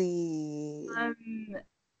 Crazy. Um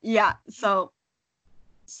yeah, so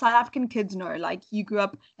South African kids know, like you grew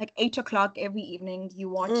up like 8 o'clock every evening, you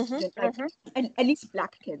watched Hmm. like at least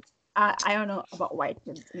black kids. I don't know about white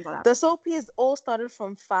kids in South The Africa. soapies all started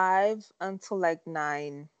from 5 until like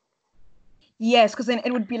 9. Yes, because then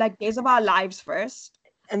it would be like Days of Our Lives first.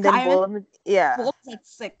 And 'Cause then I remember Bold, yeah. Bolt was at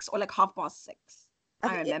 6 or like 6:30. I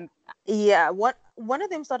I think, remember that. yeah, one of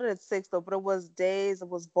them started at 6 though, but it was Days, it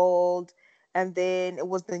was Bold, and then it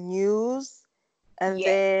was the news, and Yeah.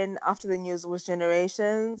 then after the news it was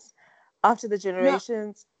Generations. After the No,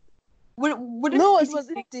 Generations, wouldn't no, it Issy was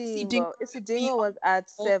Dingo Isidingo. be Isidingo on was at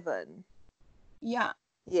Bolt? 7. Yeah.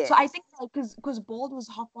 So I Yes, think because Bold was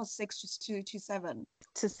 6:30 just to 7.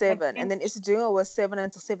 to But 7, and then then Isidingo was 7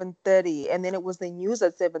 until 7:30, and then it was the news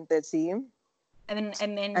at 7:30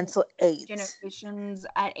 and then until 8. Generations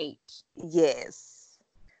at 8. Yes.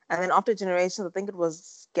 And then after Generations, I think it was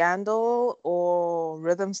Scandal or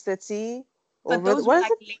Rhythm City or But those were what is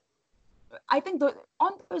like it? late. I think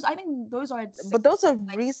those are at But those 6. are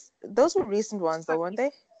Like those were recent ones though, so weren't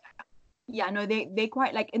they? yeah, no, they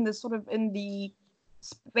quite like in the sort of in the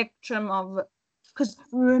spectrum of Because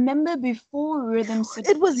remember before Rhythm City,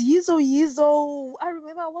 It was Yizo Yizo. I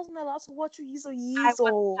remember I wasn't allowed to watch Yizo I wasn't,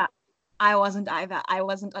 Yizo. I wasn't either. I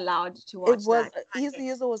wasn't allowed to It watch was that. Yizo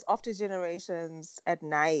Yizo was After Generations at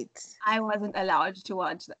night. I wasn't allowed to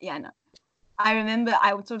watch that. Yeah, no. I remember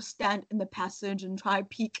I would sort of stand in the passage and try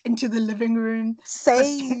peek into the living room,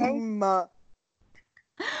 Same. but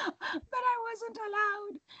I wasn't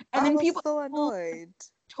allowed. And I then was people so will annoyed.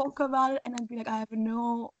 talk about it, and I'd be like, I have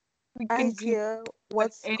no freaking clue Idea what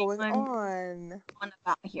what's going anyone on. on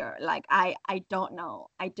about here. Like, I don't know.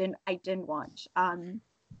 I didn't watch. And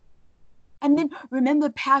then remember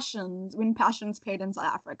Passions when Passions played in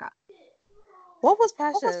South Africa. What was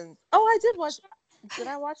Passion? Oh, I did watch. Did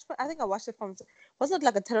I watch? I think I watched it from. Wasn't it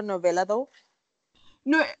like a telenovela though?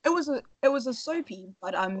 No, it was a soapy,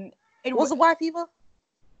 but Was it white people?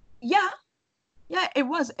 yeah, yeah, it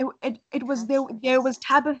was. It was there was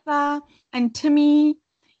Tabitha and Timmy,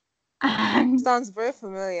 and Sounds very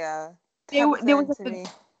familiar. there Tabitha was and like Timmy.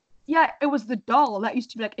 yeah, it was the doll that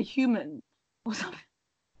used to be like a human or something.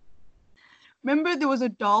 Remember there was a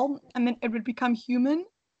doll and then it would become human?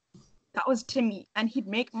 That was Timmy, and he'd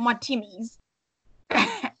make martinis.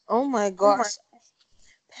 Oh my gosh.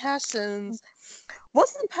 Passions.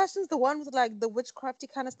 Wasn't Passions the one with like the witchcrafty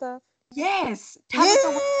kind of stuff? Yes,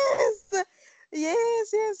 Tabitha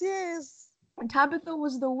Yes. Yes. Tabitha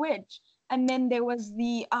was the witch, and then there was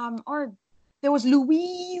or there was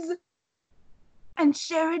Louise and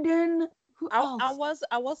Sheridan. Who else?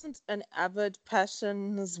 I wasn't an avid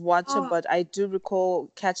Passions watcher, Oh, but I do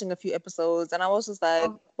recall catching a few episodes, and I was just like,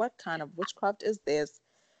 oh, "What kind of witchcraft is this?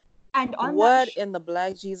 and on that What in the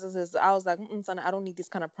black Jesus is?" I was like, "Son, I don't need these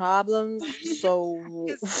kind of problems." So,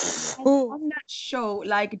 and on that show,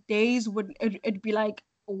 like days it'd be like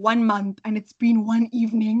 1 month, and it's been one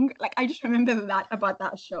evening. Like I just remember that about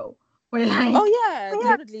that show. Where like, oh yeah,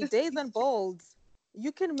 yeah, literally days and bolds.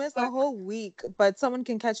 You can miss a whole week, but someone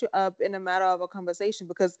can catch you up in a matter of a conversation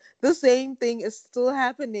because the same thing is still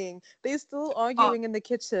happening. They're still oh, arguing in the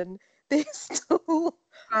kitchen. They're still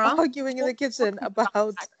girl. arguing in the kitchen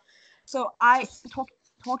about. So I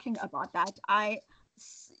talking about that.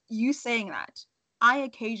 You saying that I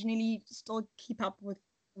occasionally still keep up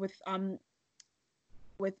with um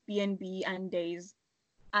with BNB and Days,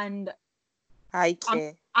 and I I'm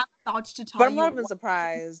care, I'm about to but tell I'm you not even what,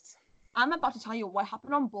 surprised. I'm about to tell you what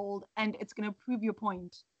happened on Bold, and it's gonna prove your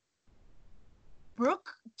point.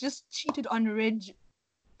 Brooke just cheated on Ridge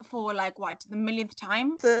for like what, the millionth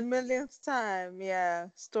time? The millionth time, yeah.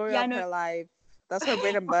 Story Yeah, of no. her life. That's her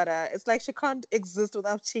bread and butter. It's like she can't exist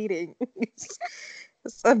without cheating.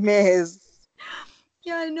 It's a mess.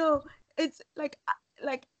 Yeah, no. It's like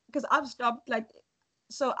because I've stopped like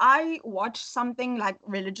so I watch something like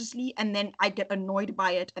religiously and then I get annoyed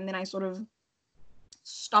by it and then I sort of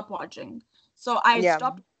stop watching. So I Yeah.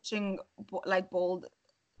 stopped watching like Bold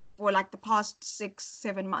for like the past 6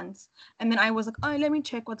 7 months, and then I was like, oh, let me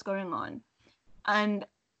check what's going on, and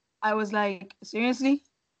I was like, seriously,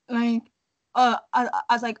 like, I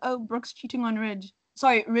was like, oh, Brooke's cheating on Ridge.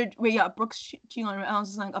 Sorry, Ridge. Wait, yeah, Brooke's cheating on Ridge. I was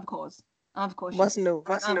just like, of course she What's is. new?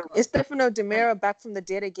 Is Stefano Demira back from the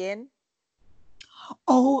dead again?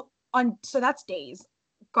 Oh, on so that's Days,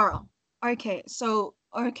 girl. Okay, so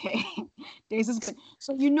okay, Days has been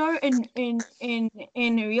so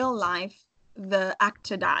in real life the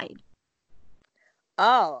actor died.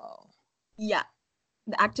 Oh. Yeah,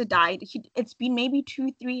 the actor died. It's been maybe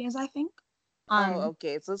 2 3 years, I think. Oh, Um,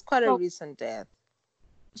 okay. So it's quite a so recent death.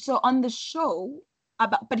 so on the show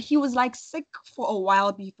but he was like sick for a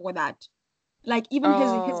while before that. Like even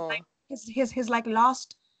Oh. his like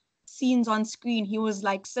last scenes on screen, he was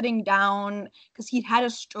like sitting down because he'd had a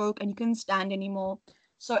stroke and he couldn't stand anymore.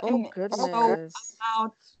 So Oh and goodness.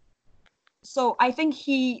 about so I think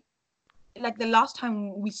he like the last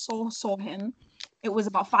time we saw him, it was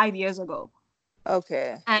about 5 years ago.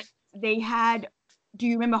 Okay. And they had, do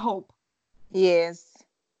you remember Hope? Yes.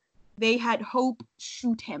 They had Hope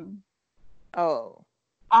shoot him Oh.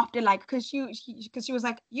 after like because she was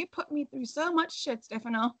like, you put me through so much shit,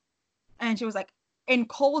 Stefano. And she was like, in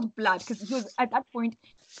cold blood, because he was at that point,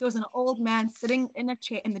 he was an old man sitting in a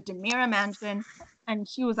chair in the Demira mansion, and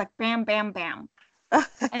she was like, bam, bam, bam.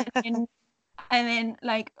 And then, and then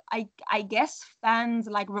like I guess fans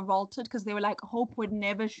like revolted because they were like, Hope would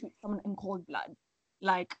never shoot someone in cold blood.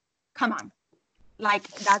 Like, come on. Like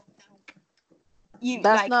that's you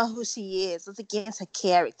That's like not who she is. It's against her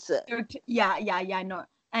character. yeah, no.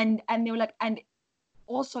 And they were like, and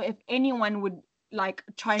also if anyone would like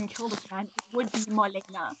try and kill this man, it would be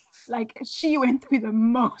Molina. Like she went through the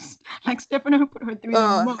most. Like Stefano put her through the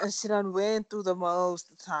Oh, most. and she done went through the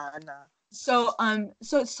most, Tana. So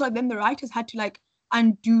then the writers had to like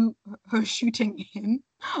undo her shooting him,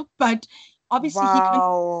 but obviously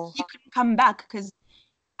Wow. he couldn't come back because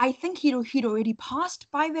I think he'd already passed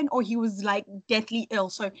by then, or he was like deathly ill,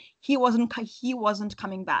 so he wasn't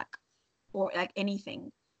coming back or like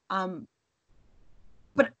anything. Um,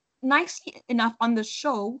 but nicely enough, on the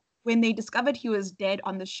show, when they discovered he was dead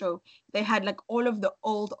on the show, they had like all of the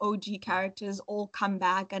old OG characters all come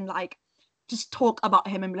back and like just talk about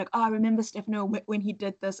him and be like, oh, I remember Stefano when he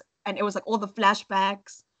did this, and it was like all the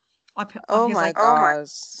flashbacks of Oh his my like gosh.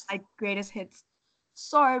 like greatest hits.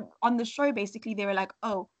 So on the show, basically, they were like,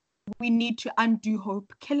 oh, we need to undo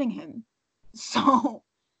Hope killing him. So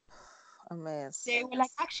A mess. they were like,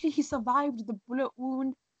 actually, he survived the bullet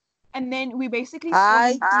wound. And then we basically saw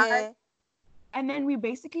I him, dare. and then we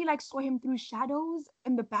basically like saw him through shadows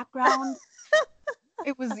in the background.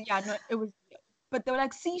 It was, yeah, no, it was, but they were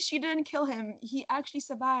like, see, she didn't kill him. He actually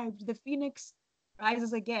survived. The phoenix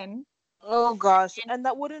rises again. Oh gosh. And And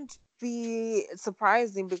that wouldn't be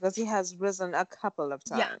surprising because he has risen a couple of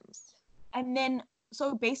yeah, times. and then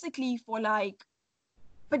so basically for like,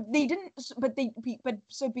 but they didn't, but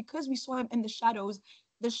so because we saw him in the shadows,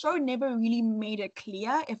 the show never really made it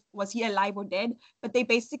clear if was he alive or dead. But they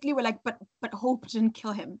basically were like, but Hope didn't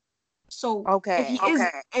kill him. So Okay.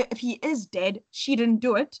 if he is dead, she didn't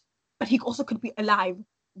do it, but he also could be alive.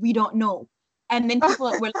 We don't know. And then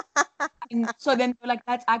people were, and so then they're like,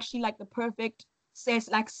 that's actually like the perfect says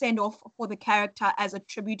like send off for the character as a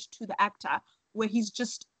tribute to the actor, where he's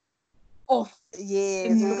just off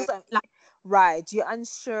Yes, in because like right, you're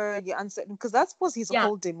unsure, you're uncertain, because that was his yeah,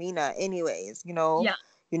 whole demeanor, anyways. yeah,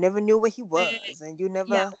 You never knew where he where, was, and you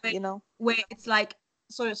yeah, never. where it's like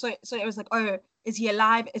so it was like, oh, is he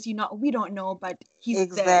alive? Is he not? We don't know, but he's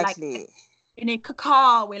there, like Exactly. in a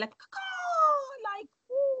caca. We're like caca, like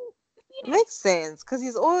ooh, the phoenix. Makes sense, because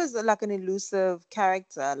he's always like an elusive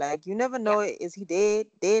character. Like you never Yeah, know, is he dead,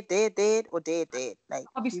 dead, dead, dead, or dead, dead? Like you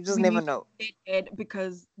obviously just we knew never he know. was dead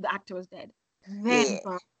because the actor was dead. Then,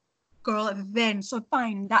 Yeah. then so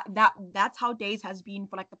fine. That's how Days has been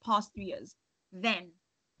for like the past 3 years. Then,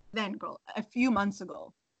 girl, a few months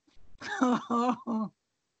ago.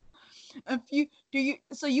 A few. Do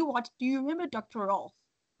you remember Dr. Rolf?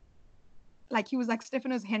 Like he was like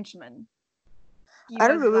Stefano's henchman. He I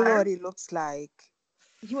don't was remember like what he looks like.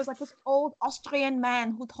 he was like this old Austrian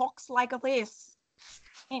man who talks like this.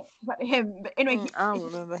 But him, but anyway, I don't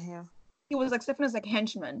remember him. he was like Stefano's like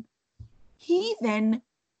henchman. He then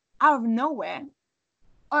out of nowhere,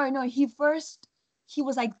 oh no, he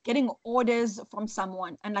was like getting orders from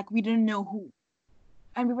someone and like we didn't know who.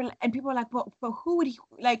 And people were like, but who would he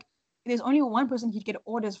like? There's only one person he'd get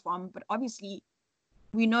orders from, but obviously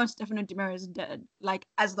we know Stefano Demira is dead, like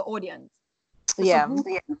as the audience. So Yeah.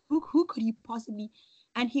 who could he possibly?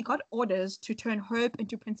 And he got orders to turn Hope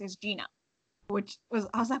into Princess Gina, which was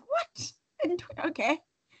I was like, what? And, okay.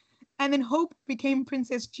 And then Hope became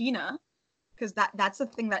Princess Gina because that's the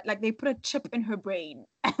thing that like they put a chip in her brain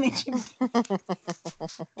and then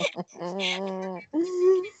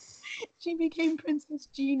she became Princess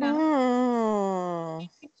Gina.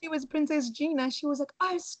 She was Princess Gina. She was like,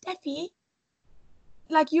 oh Steffi,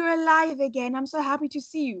 like you're alive again. I'm so happy to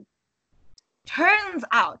see you. Turns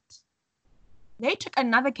out they took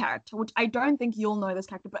another character, which I don't think you'll know this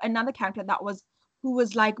character, but another character who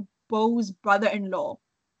was like Bo's brother-in-law,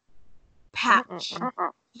 Patch.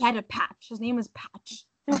 He had a patch. His name is Patch.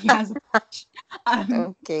 He has a patch.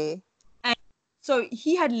 Okay. And so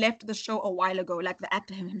he had left the show a while ago, like the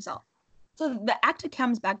actor himself. So the actor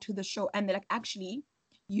comes back to the show and they're like, actually,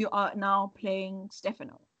 you are now playing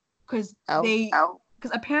Stefano. Because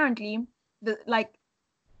because apparently the like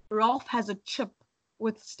Rolf has a chip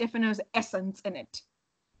with Stefano's essence in it.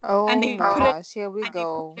 And Oh they my put it gosh, here we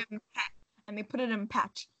go. and they put it in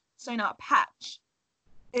Patch. So now Patch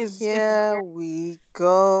is Here Stefano. we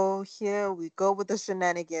go. Here we go with the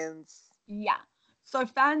shenanigans. Yeah. So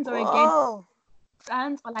fans Whoa.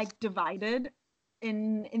 are like divided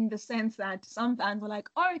in the sense that some fans are like,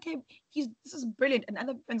 oh okay, this is brilliant, and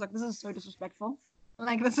other fans are like, this is so disrespectful.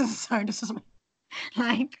 Like this is so disrespectful.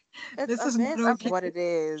 Like It's this a is not mess, is okay. what it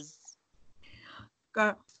is.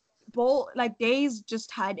 Go. Ball like Days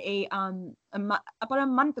just had about a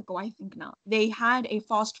month ago, I think now. They had a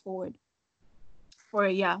fast forward for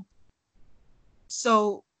a year.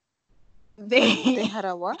 So They had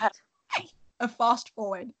a what? a fast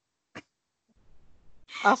forward.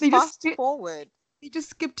 A They fast forward. They just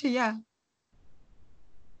skipped a year.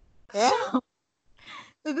 Yeah.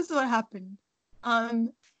 So this is what happened.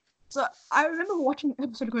 So I remember watching the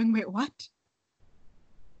episode going, wait, what?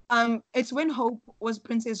 It's when Hope was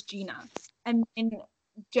Princess Gina. And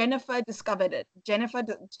Jennifer discovered it. Jennifer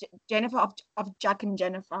of Jack and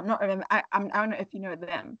Jennifer. I'm not remember. I don't know if you know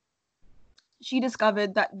them. She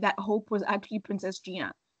discovered that Hope was actually Princess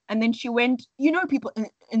Gina, and then she went. You know, people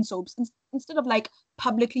in soaps instead of like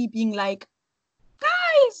publicly being like,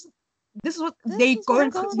 guys, this is what they go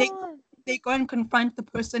and confront the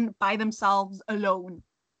person by themselves alone.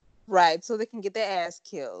 Right, so they can get their ass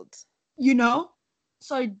killed. You know?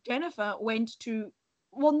 So Jennifer went to,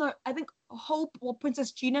 well, no, I think Hope or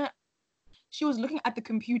Princess Gina, she was looking at the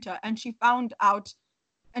computer and she found out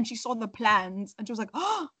and she saw the plans and she was like,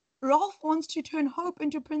 oh, Rolf wants to turn Hope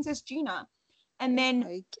into Princess Gina. And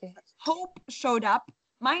then Hope showed up.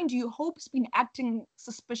 Mind you, Hope's been acting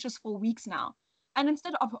suspicious for weeks now. And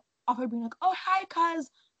instead of her being like, oh, hi, cuz,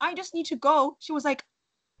 I just need to go, she was like,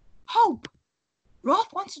 Hope, Rolf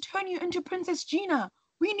wants to turn you into Princess Gina.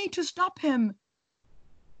 We need to stop him.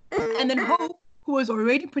 And then Hope, who was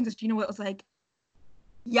already Princess Gina, was like,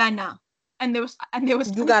 yeah, nah. And there was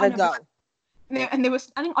you gotta go. And they were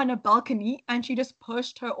standing on a balcony, and she just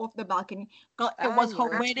pushed her off the balcony. Girl, it was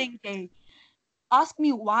her wedding day. Ask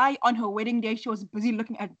me why on her wedding day she was busy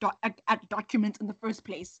looking at documents in the first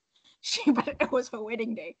place. But it was her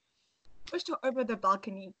wedding day. Pushed her over the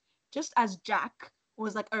balcony just as Jack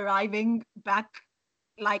was like arriving back,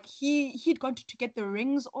 like he'd gone to get the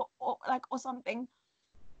rings or something.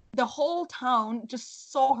 The whole town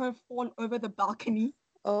just saw her fall over the balcony.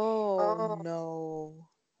 Oh no.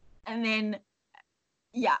 And then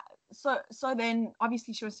yeah, so then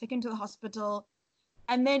obviously she was taken to the hospital,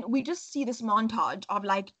 and then we just see this montage of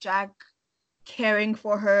like Jack caring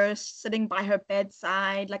for her, sitting by her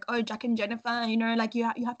bedside, like, oh, Jack and Jennifer, you know, like you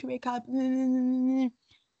have to wake up.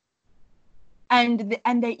 And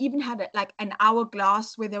they even had like an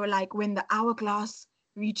hourglass where they were like, when the hourglass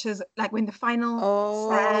reaches, like when the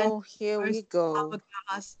final here we go,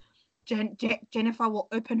 hourglass, Jennifer will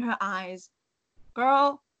open her eyes.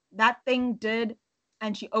 Girl, that thing did,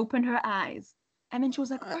 and she opened her eyes, and then she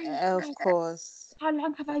was like, oh, of course, how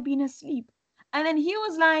long have I been asleep? And then he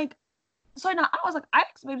was like, so now I was like, I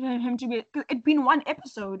expected him to be, because it'd been one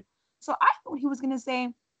episode, so I thought he was gonna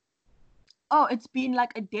say, oh, it's been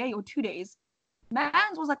like a day or 2 days.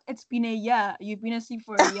 Mans was like, it's been a year. You've been asleep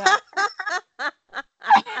for a year.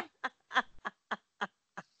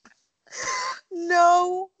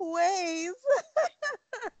 No ways.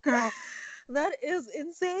 Girl, that is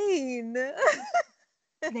insane.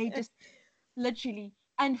 They just literally,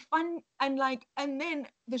 and fun, and like, and then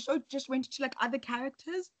the show just went to like other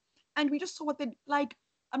characters, and we just saw what they like.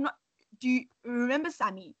 Do you remember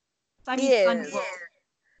Sammy? Sammy's son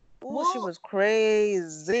Will. Oh, she was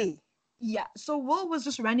crazy. Yeah, so Will was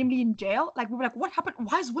just randomly in jail. Like, we were like, what happened?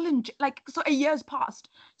 Why is Will in jail? Like, so a year's passed.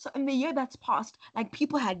 So in the year that's passed, like,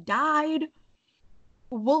 people had died.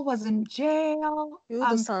 Will was in jail.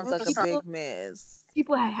 This sounds like a big mess.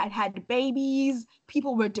 People had babies.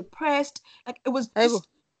 People were depressed. Like, it was just,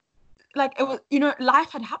 like, it was, you know,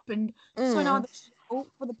 life had happened. So now the show,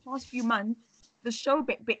 for the past few months, the show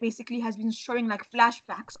basically has been showing, like,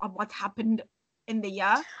 flashbacks of what's happened in the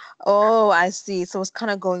year. Oh, I see. So it's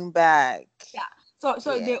kind of going back. Yeah. So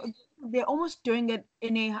they're almost doing it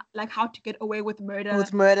in a like how to get away with murder.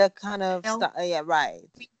 With murder kind of stuff. Yeah, right.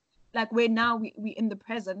 Like where now we in the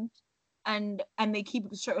present, and they keep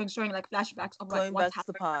showing like flashbacks of like what's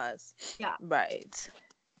happened. To the past. Yeah. Right.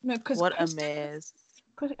 No, because what a mess.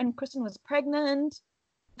 And Kristen was pregnant.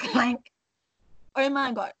 Like, oh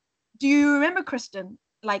my god. Do you remember Kristen?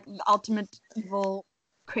 Like the ultimate evil,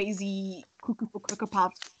 crazy cuckoo for Cocoa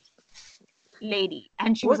Puffs lady,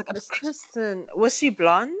 and she was like obsessed. Kristen, was she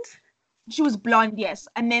blonde? She was blonde, yes.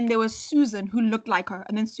 And then there was Susan who looked like her,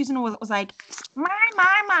 and then Susan was like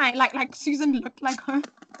my like Susan looked like her,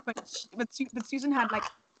 but Susan had like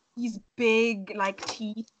these big like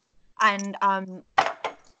teeth and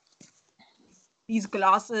these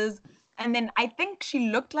glasses, and then I think she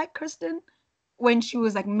looked like Kristen when she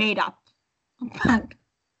was like made up,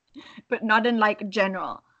 but not in like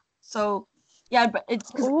general. So yeah, but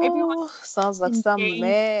it's because everyone sounds like some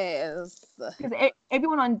mess. Because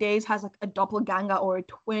everyone on Days has like a doppelganger or a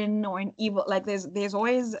twin or an evil. Like there's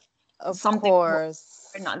always something or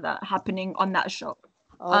another happening on that show.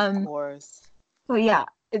 Of course. So yeah,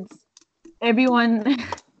 it's everyone.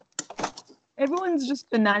 Everyone's just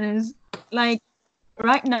bananas. Like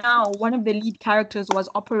right now, one of the lead characters was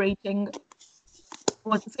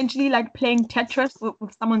essentially like playing Tetris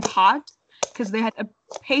with someone's heart, because they had a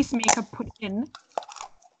pacemaker put in,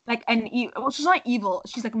 like well, she's not evil,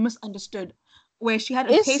 she's like misunderstood, where she had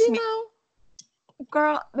a pacemaker.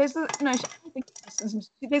 Girl, there's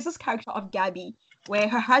this character of Gabby where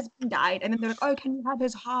her husband died, and then they're like, oh, can you have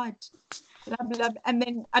his heart? blah, blah. And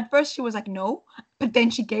then at first she was like, no, but then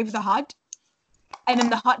she gave the heart, and then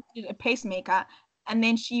the heart did a pacemaker, and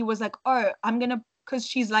then she was like, oh, I'm gonna, because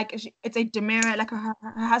she's like, it's a Demira, like her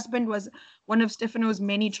husband was one of Stefano's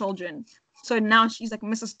many children, so now she's like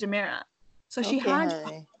Mrs. Demira. So Okay,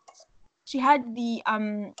 honey. she had the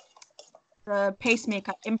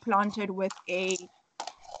pacemaker implanted with a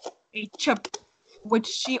chip which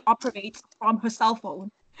she operates from her cell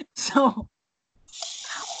phone. So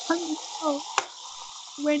on the show,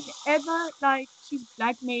 whenever like she's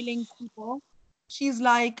blackmailing people, she's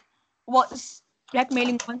like,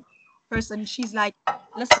 blackmailing one person, she's like,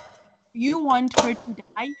 listen, if you want her to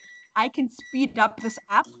die, I can speed up this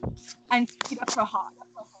app and speed up her heart.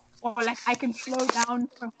 Or like I can slow down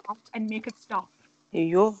her heart and make it stop.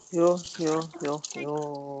 Yo.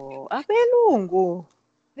 Abelungu.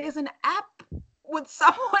 There's an app with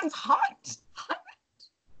someone's heart.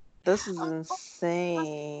 This is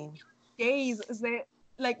insane. Days is there,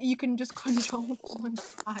 like you can just control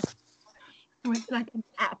someone's heart with like an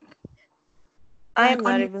app. I Like am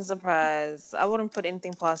not even surprised. I wouldn't put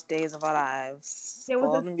anything past Days of Our Lives. there was a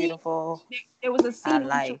Bold and scene. beautiful. There was a I scene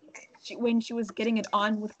like. when she was getting it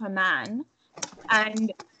on with her man,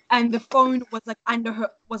 and the phone was like under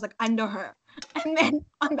her, and then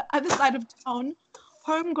on the other side of town,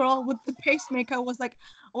 homegirl with the pacemaker was like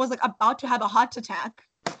about to have a heart attack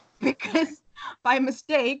because by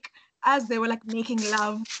mistake, as they were like making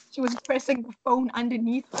love, she was pressing the phone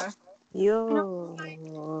underneath her. Yo.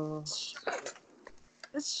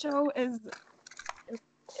 This show is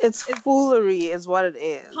It's foolery is what it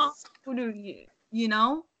is. foolery, you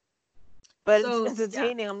know. But So, it's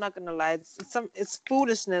entertaining. Yeah. I'm not gonna lie. It's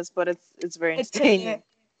foolishness, but it's very It's entertaining.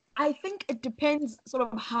 I think it depends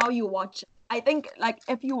sort of how you watch it. I think like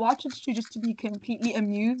if you watch it just to be completely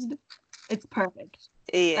amused, it's perfect.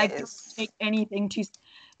 Yes. Like don't take anything to.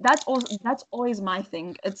 That's always my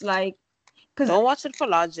thing. It's like, because don't watch it for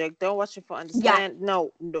logic. Don't watch it for understand. Yeah.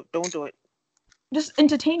 No, don't do it. Just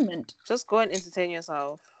entertainment. Just go and entertain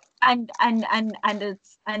yourself. And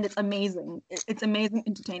it's amazing. It's amazing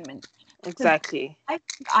entertainment. Exactly.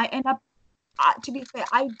 I end up. To be fair,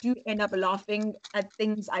 I do end up laughing at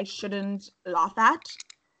things I shouldn't laugh at.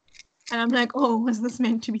 And I'm like, oh, was this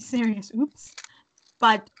meant to be serious? Oops.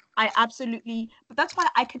 But but that's why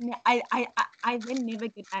I then never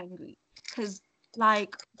get angry. Because,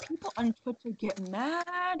 like, people on Twitter get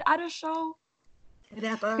mad at a show.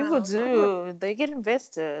 People do. They get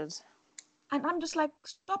invested. And I'm just like,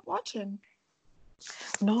 stop watching.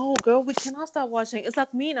 No, girl, we cannot stop watching. It's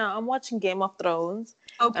like me now. I'm watching Game of Thrones.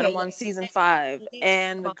 Okay. And I'm on season 5.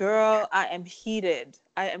 And girl, I am heated.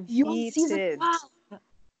 You on season 5?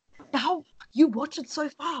 How you watch it so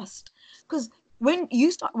fast? Because when did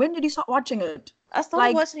you start watching it? I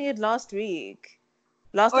started watching it last week.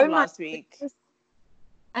 Last week.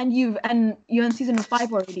 And you're on season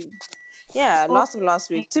 5 already. Yeah, last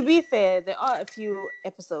week. To be fair, there are a few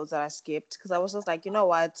episodes that I skipped because I was just like, you know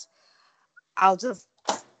what? I'll just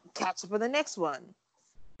catch up with the next one.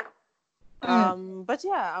 But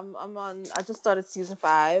yeah, I'm on. I just started season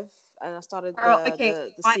 5, and I started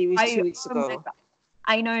the series 2 weeks ago.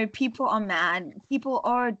 I know people are mad. People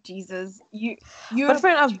are Jesus. You. But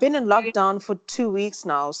friend, I've been in lockdown for 2 weeks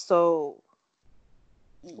now, so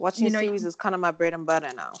watching series is kind of my bread and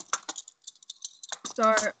butter now.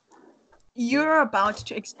 So you're about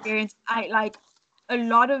to experience. A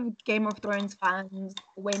lot of Game of Thrones fans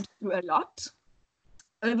went through a lot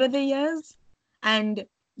over the years, and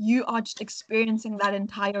you are just experiencing that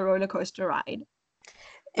entire roller coaster ride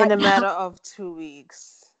in a matter of 2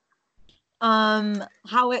 weeks.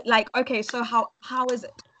 How it okay, so how is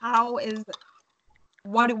it?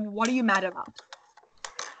 What are you mad about?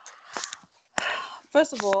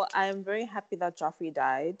 First of all, I am very happy that Joffrey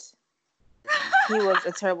died. He was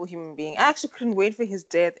a terrible human being. I actually couldn't wait for his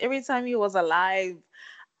death. Every time he was alive,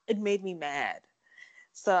 it made me mad.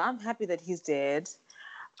 So I'm happy that he's dead.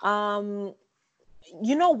 You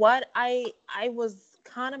know what? I was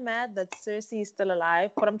kind of mad that Cersei is still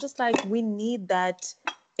alive, but I'm just like, we need that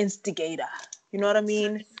instigator. You know what I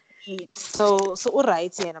mean? So all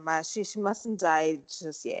right, yeah, she mustn't die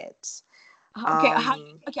just yet. Okay,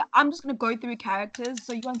 I'm just gonna go through characters.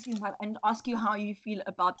 So you want to see and ask you how you feel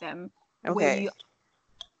about them. Okay.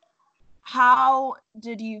 How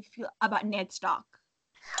did you feel about Ned Stark?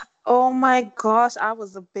 Oh my gosh, I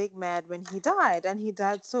was a big mad when he died, and he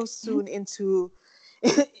died so soon into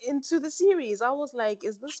the series. I was like,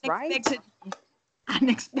 is this right?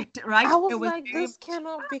 Unexpected, right? I was like, this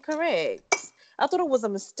cannot be correct. I thought it was a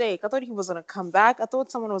mistake. I thought he was going to come back. I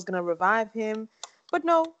thought someone was going to revive him. But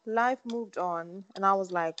no, life moved on. And I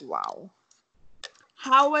was like, wow.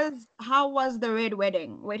 how was the red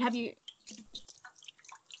wedding? Wait, have you?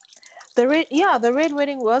 The red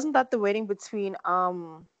wedding, wasn't that the wedding between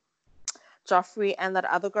Joffrey and that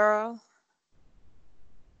other girl?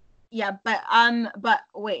 Yeah, but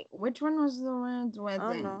wait, which one was the red I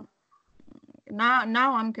don't know. wedding?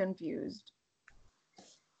 Now I'm confused.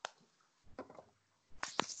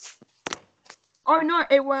 Oh no,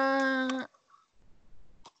 it was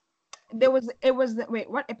wait,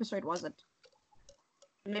 what episode was it?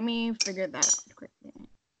 Let me figure that out quickly.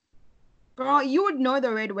 Girl, you would know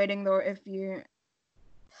the red wedding though if you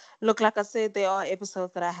Look, like I said, there are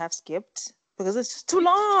episodes that I have skipped because it's just too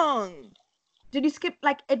long. did you skip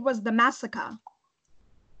like it was the massacre?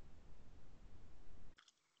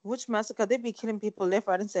 Which massacre? They be killing people left,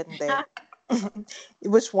 right, and center there.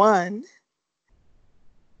 Which one?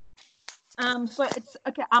 So it's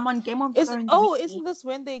okay. I'm on Game of Is Thrones oh, weekly. isn't this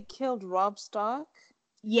when they killed Rob Stark?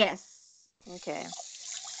 Yes. Okay.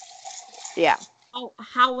 Yeah. Oh,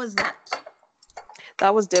 how was that?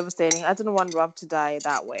 That was devastating. I didn't want Rob to die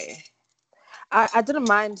that way. I didn't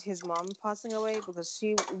mind his mom passing away because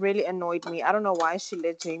she really annoyed me. I don't know why she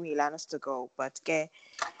let Jamie Lannister go, but okay.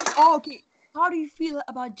 Oh, okay. How do you feel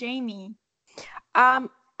about Jamie? Um,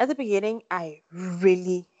 at the beginning, I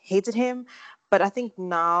really hated him, but I think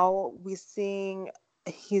now we're seeing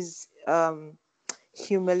his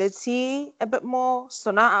humility a bit more.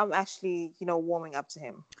 So now I'm actually, warming up to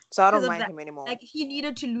him. So I Because don't of mind that, him anymore. like he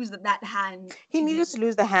needed to lose that hand He needed to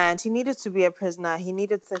lose the hand. He needed to be a prisoner. He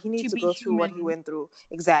needed to to be go through what he human. went through.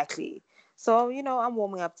 Exactly. So, I'm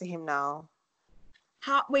warming up to him now.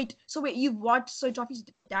 How? Wait. So wait, you've watched? So Joffrey's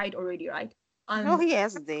died already, right? No, he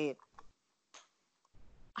has a date.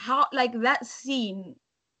 How like that scene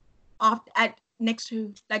after at next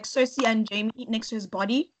to like Cersei and Jamie next to his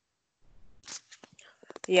body?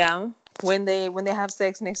 Yeah. When they have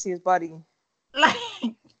sex next to his body. Like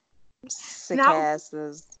Sick now?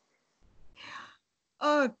 asses.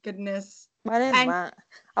 Oh goodness. I didn't And mind.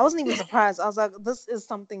 I wasn't even surprised. I was like, this is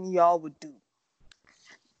something y'all would do.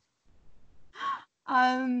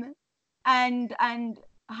 um and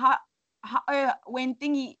how when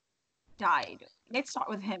Thingy died. Let's start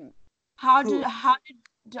with him. Who? How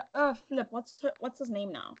did Flip? What's his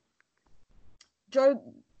name now? Joe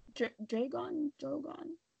Drogon.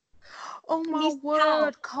 Oh my He's Cal.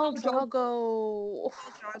 word, Khal Drogo.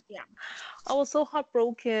 Yeah. I was so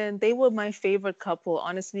heartbroken. They were my favorite couple.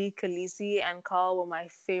 Honestly, Khaleesi and Carl were my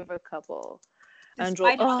favorite couple.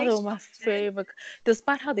 Despite how They they were my started, favorite.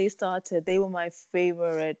 Despite how they started, they were my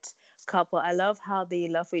favorite couple. I love how they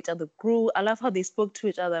love for each other grew. I love how they spoke to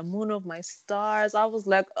each other. Moon of my stars. I was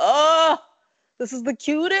like, oh, this is the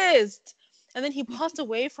cutest. And then he passed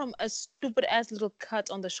away from a stupid ass little cut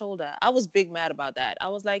on the shoulder. I was big mad about that. I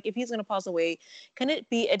was like, if he's gonna pass away, can it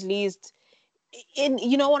be at least in,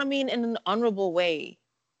 you know what I mean, in an honorable way?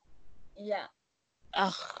 yeah.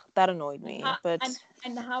 Ugh, that annoyed me. But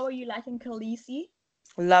And how are you liking Khaleesi?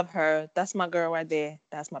 love her. That's my girl right there.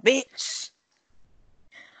 That's my bitch.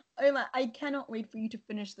 Oh my, I cannot wait for you to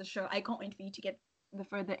finish the show. I can't wait for you to get the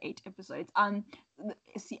further 8 episodes.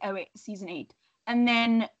 Wait, season 8, and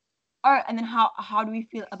then, how do we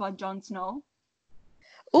feel about Jon Snow?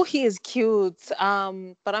 Oh, he is cute.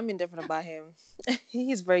 But I'm indifferent about him.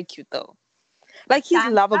 He's very cute though. Like he's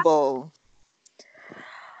Sansa, lovable.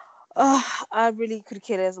 I really could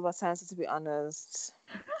care less about Sansa, to be honest.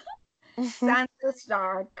 Sansa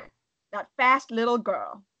Stark, that fast little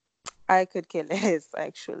girl. I could care less, I'm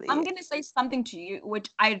actually. gonna say something to you, which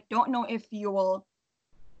I don't know if you will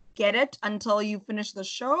get it until you finish the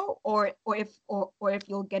show, or if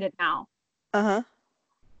you'll get it now. Uh-huh.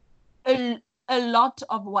 A lot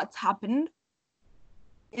of what's happened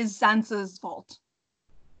is Sansa's fault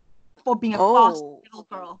for being a fast Oh. little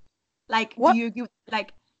girl. Like, do What? you agree?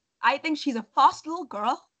 Like, I think she's a fast little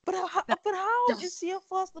girl. But how is Just she a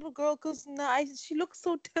fast little girl? Because she looks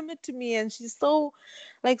so timid to me, and she's so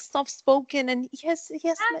like soft spoken and yes,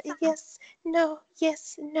 yes, no, Sansa. yes, no,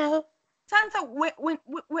 yes, no. Sansa,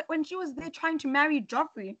 when she was there trying to marry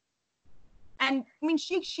Joffrey, and I mean,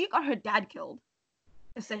 she got her dad killed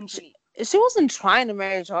She, essentially. she wasn't trying to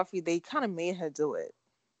marry Joffrey. They kind of made her do it.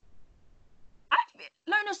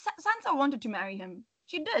 No, Sansa wanted to marry him.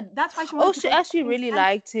 She did. That's why she Oh, wanted to she go actually find really Sansa.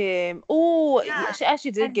 liked him. Oh, Yeah, she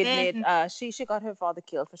actually did and get mid. then She got her father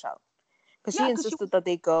killed for sure because yeah, she because insisted that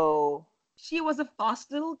they go. she was a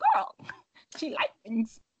fast little girl. She liked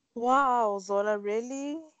things. Wow, Zola,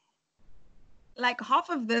 really? Like half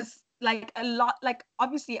of this, like a lot, like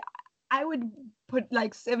obviously I would put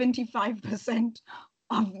like 75%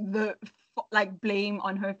 of the like blame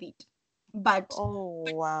on her feet. But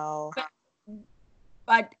Oh, wow.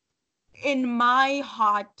 but in my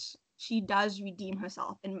heart, she does redeem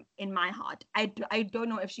herself. In my heart, I don't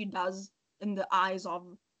know if she does in the eyes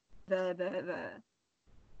of the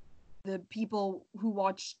people who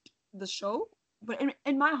watched the show, but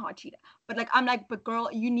in my heart, she does. But like, I'm like, but girl,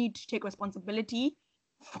 you need to take responsibility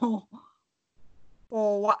for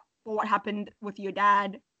what happened with your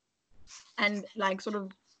dad, and like sort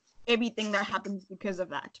of everything that happens because of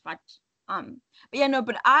that. But yeah, no,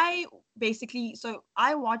 but I basically, so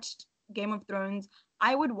I watched Game of Thrones.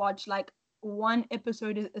 I would watch like one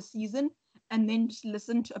episode a season and then just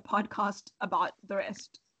listen to a podcast about the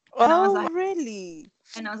rest. And I was like, really?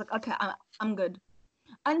 and I was like, okay, I'm good.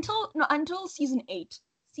 Until season 8.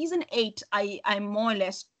 Season 8, I more or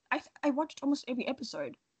less I watched almost every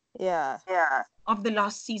episode Yeah. of the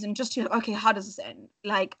last season just to, okay, how does this end?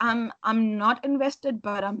 Like, I'm not invested,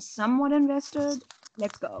 but I'm somewhat invested.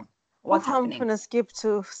 Let's go. What's happening? I'm gonna skip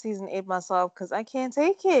to season 8 myself because I can't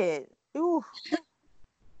take it. Ooh.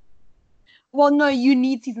 Well, no, you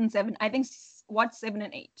need season 7. I think 7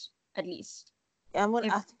 and 8 at least. I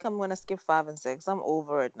think I'm gonna skip 5 and 6. I'm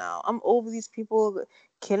over it now. I'm over these people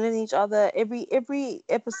killing each other. Every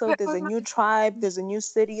episode, there's a new tribe, there's a new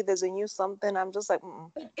city, there's a new something. I'm just like,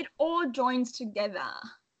 it all joins together.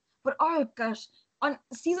 But oh gosh, on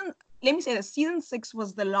season, let me say this: season 6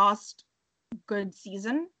 was the last good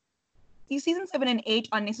season. These season 7 and 8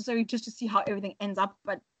 are necessary just to see how everything ends up,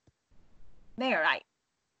 but they're right.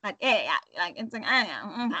 Like, yeah, like it's like,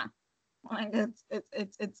 like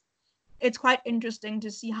it's quite interesting to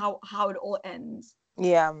see how it all ends.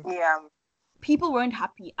 Yeah. People weren't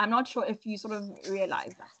happy. I'm not sure if you sort of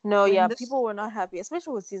realize that. No, yeah, people were not happy,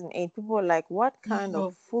 especially with season 8. People were like, what kind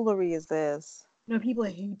of foolery is this? No, people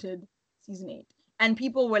hated season 8. And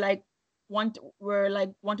people were like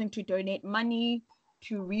wanting to donate money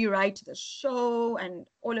to rewrite the show and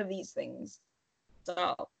all of these things.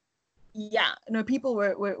 So yeah, no, people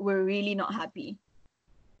were really not happy.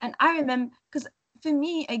 And I remember, because for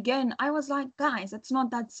me, again, I was like, guys, it's not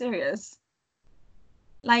that serious.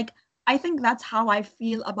 Like, I think that's how I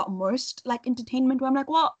feel about most like entertainment, where I'm like,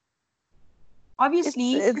 well,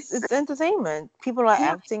 obviously it's entertainment. People are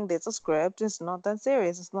acting, there's a script, it's not that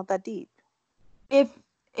serious, it's not that deep. If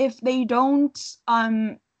they don't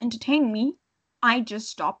entertain me, I just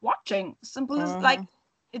stop watching. Simple as like,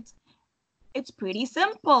 it's pretty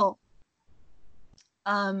simple.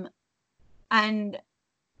 And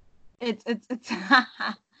it's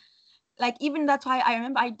like, even that's why I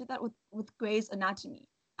remember I did that with Grey's Anatomy.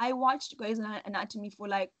 I watched Grey's Anatomy for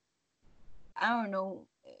like, I don't know,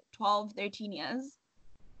 12, 13 years.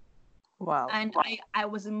 Wow. And I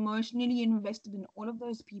was emotionally invested in all of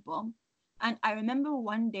those people. And I remember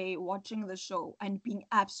one day watching the show and being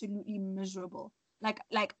absolutely miserable. Like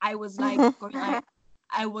I was like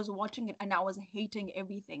I was watching it and I was hating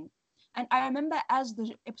everything. And I remember as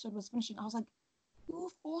the episode was finishing, I was like, who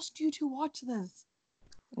forced you to watch this?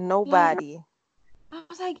 Nobody. I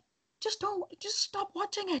was like, just stop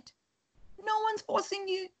watching it. No one's forcing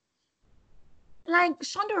you. Like,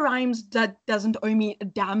 Shonda Rhimes doesn't owe me a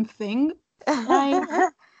damn thing.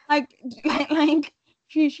 Like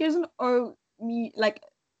she doesn't owe me like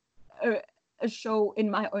a show in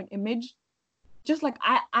my own image. Just like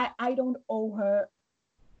I don't owe her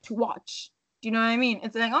to watch. Do you know what I mean?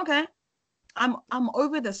 It's like, okay, I'm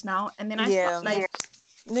over this now, and then I stop, like.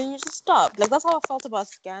 Then you just stop. Like, that's how I felt about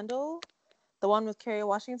Scandal, the one with Kerry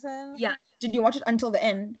Washington. Yeah. Did you watch it until the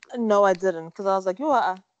end? No, I didn't, because I was like,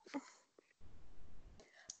 yeah.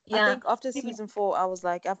 I think after season 4, I was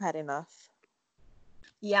like, I've had enough.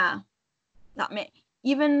 Yeah, that may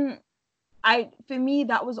for me,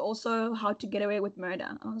 that was also How to Get Away with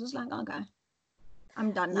Murder. I was just like, okay,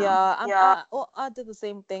 I'm done now. I did the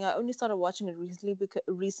same thing. I only started watching it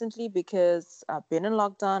recently because I've been in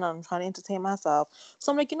lockdown and I'm trying to entertain myself.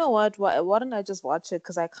 So I'm like, you know what? Why don't I just watch it?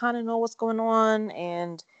 Because I kind of know what's going on,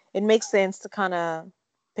 and it makes sense to kind of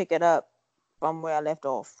pick it up from where I left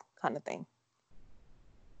off, kind of thing.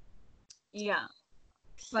 Yeah.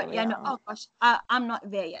 But no, oh gosh, I'm not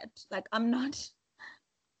there yet. Like, I'm not.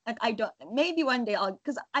 Like, I don't. Maybe one day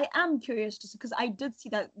because I am curious because I did see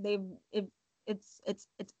that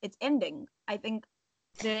it's ending. I think.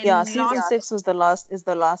 Season 6 is the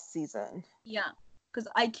last season. Yeah, because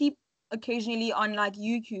I keep occasionally on like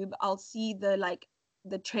YouTube, I'll see the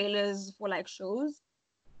trailers for like shows.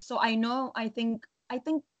 So I know. I think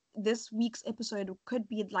this week's episode could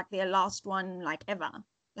be like their last one like ever.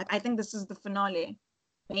 Like, I think this is the finale.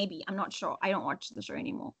 Maybe, I'm not sure. I don't watch the show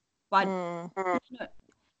anymore. But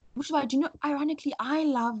which is why, do you know, ironically, I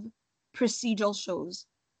love procedural shows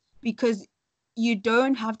because you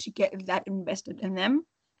don't have to get that invested in them,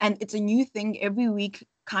 and it's a new thing every week,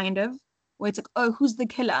 kind of. where it's like, oh, who's the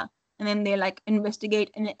killer? And then they like investigate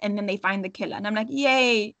and then they find the killer. And I'm like,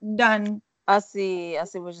 yay, done. I see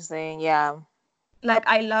what you're saying. Yeah. Like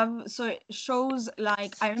I love so shows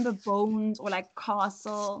like I remember Bones or like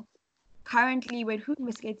Castle. Currently, wait, who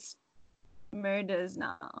investigates murders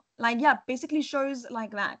now? Like yeah, basically shows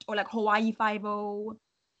like that or like Hawaii Five-O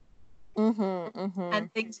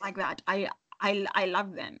and things like that. I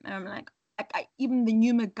love them, and I'm like even the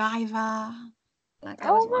new MacGyver. Like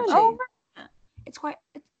I was watching. Really?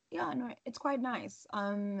 Yeah, it's quite nice.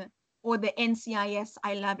 Or the NCIS.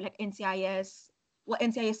 I love like NCIS. Well,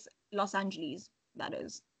 NCIS Los Angeles. That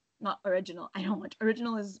is not original. I don't watch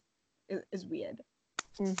original is weird.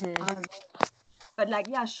 But like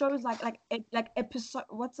yeah, shows like episode.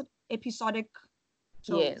 What's it? Episodic.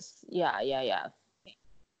 Shows. Yes. Yeah.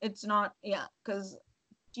 It's not because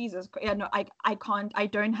Jesus. Yeah, no, I can't. I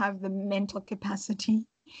don't have the mental capacity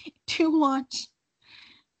to watch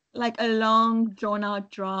like a long drawn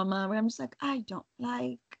out drama where I'm just like I don't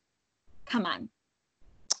like. Come on.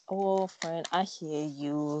 Oh, friend, I hear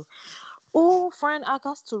you. Oh, friend, I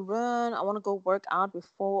got to run. I want to go work out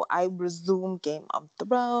before I resume Game of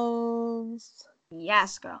Thrones.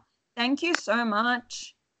 Yes, girl. Thank you so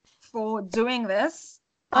much for doing this.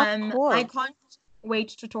 Of course. I can't wait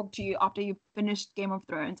to talk to you after you finished Game of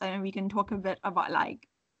Thrones. I know we can talk a bit about like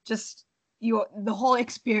just the whole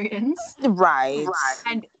experience. Right.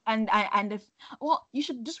 And if you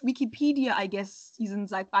should just Wikipedia, I guess,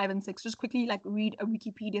 seasons like 5 and 6. Just quickly like read a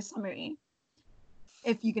Wikipedia summary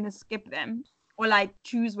if you're gonna skip them. Or like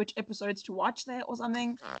choose which episodes to watch there or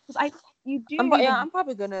something. Because I'm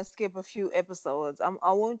probably gonna skip a few episodes.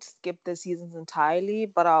 I won't skip the seasons entirely,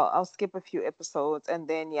 but I'll skip a few episodes and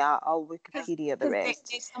then I'll Wikipedia the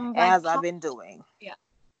rest as I've been doing. Yeah,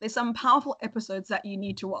 there's some powerful episodes that you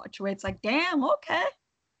need to watch where it's like, damn, okay,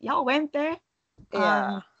 y'all went there.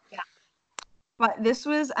 Yeah. But this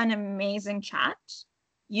was an amazing chat.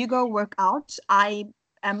 You go work out. I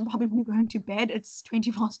am probably going to bed. It's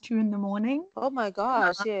 2:20 in the morning. Oh my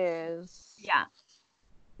gosh, yes. Yeah.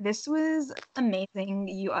 This was amazing.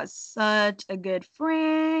 You are such a good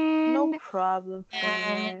friend. No problem,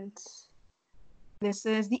 friend. This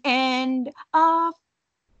is the end of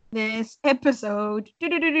this episode.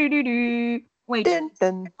 Wait. Dun,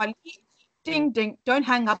 dun. Ding, ding. Don't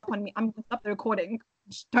hang up on me. I'm going to stop the recording.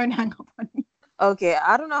 Just don't hang up on me. Okay,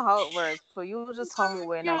 I don't know how it works, so you just tell me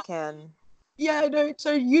when I can. Yeah, no,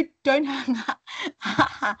 so you don't hang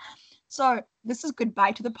up. So this is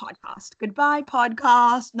goodbye to the podcast. Goodbye,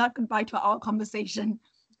 podcast. Not goodbye to our conversation.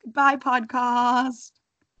 Goodbye, podcast.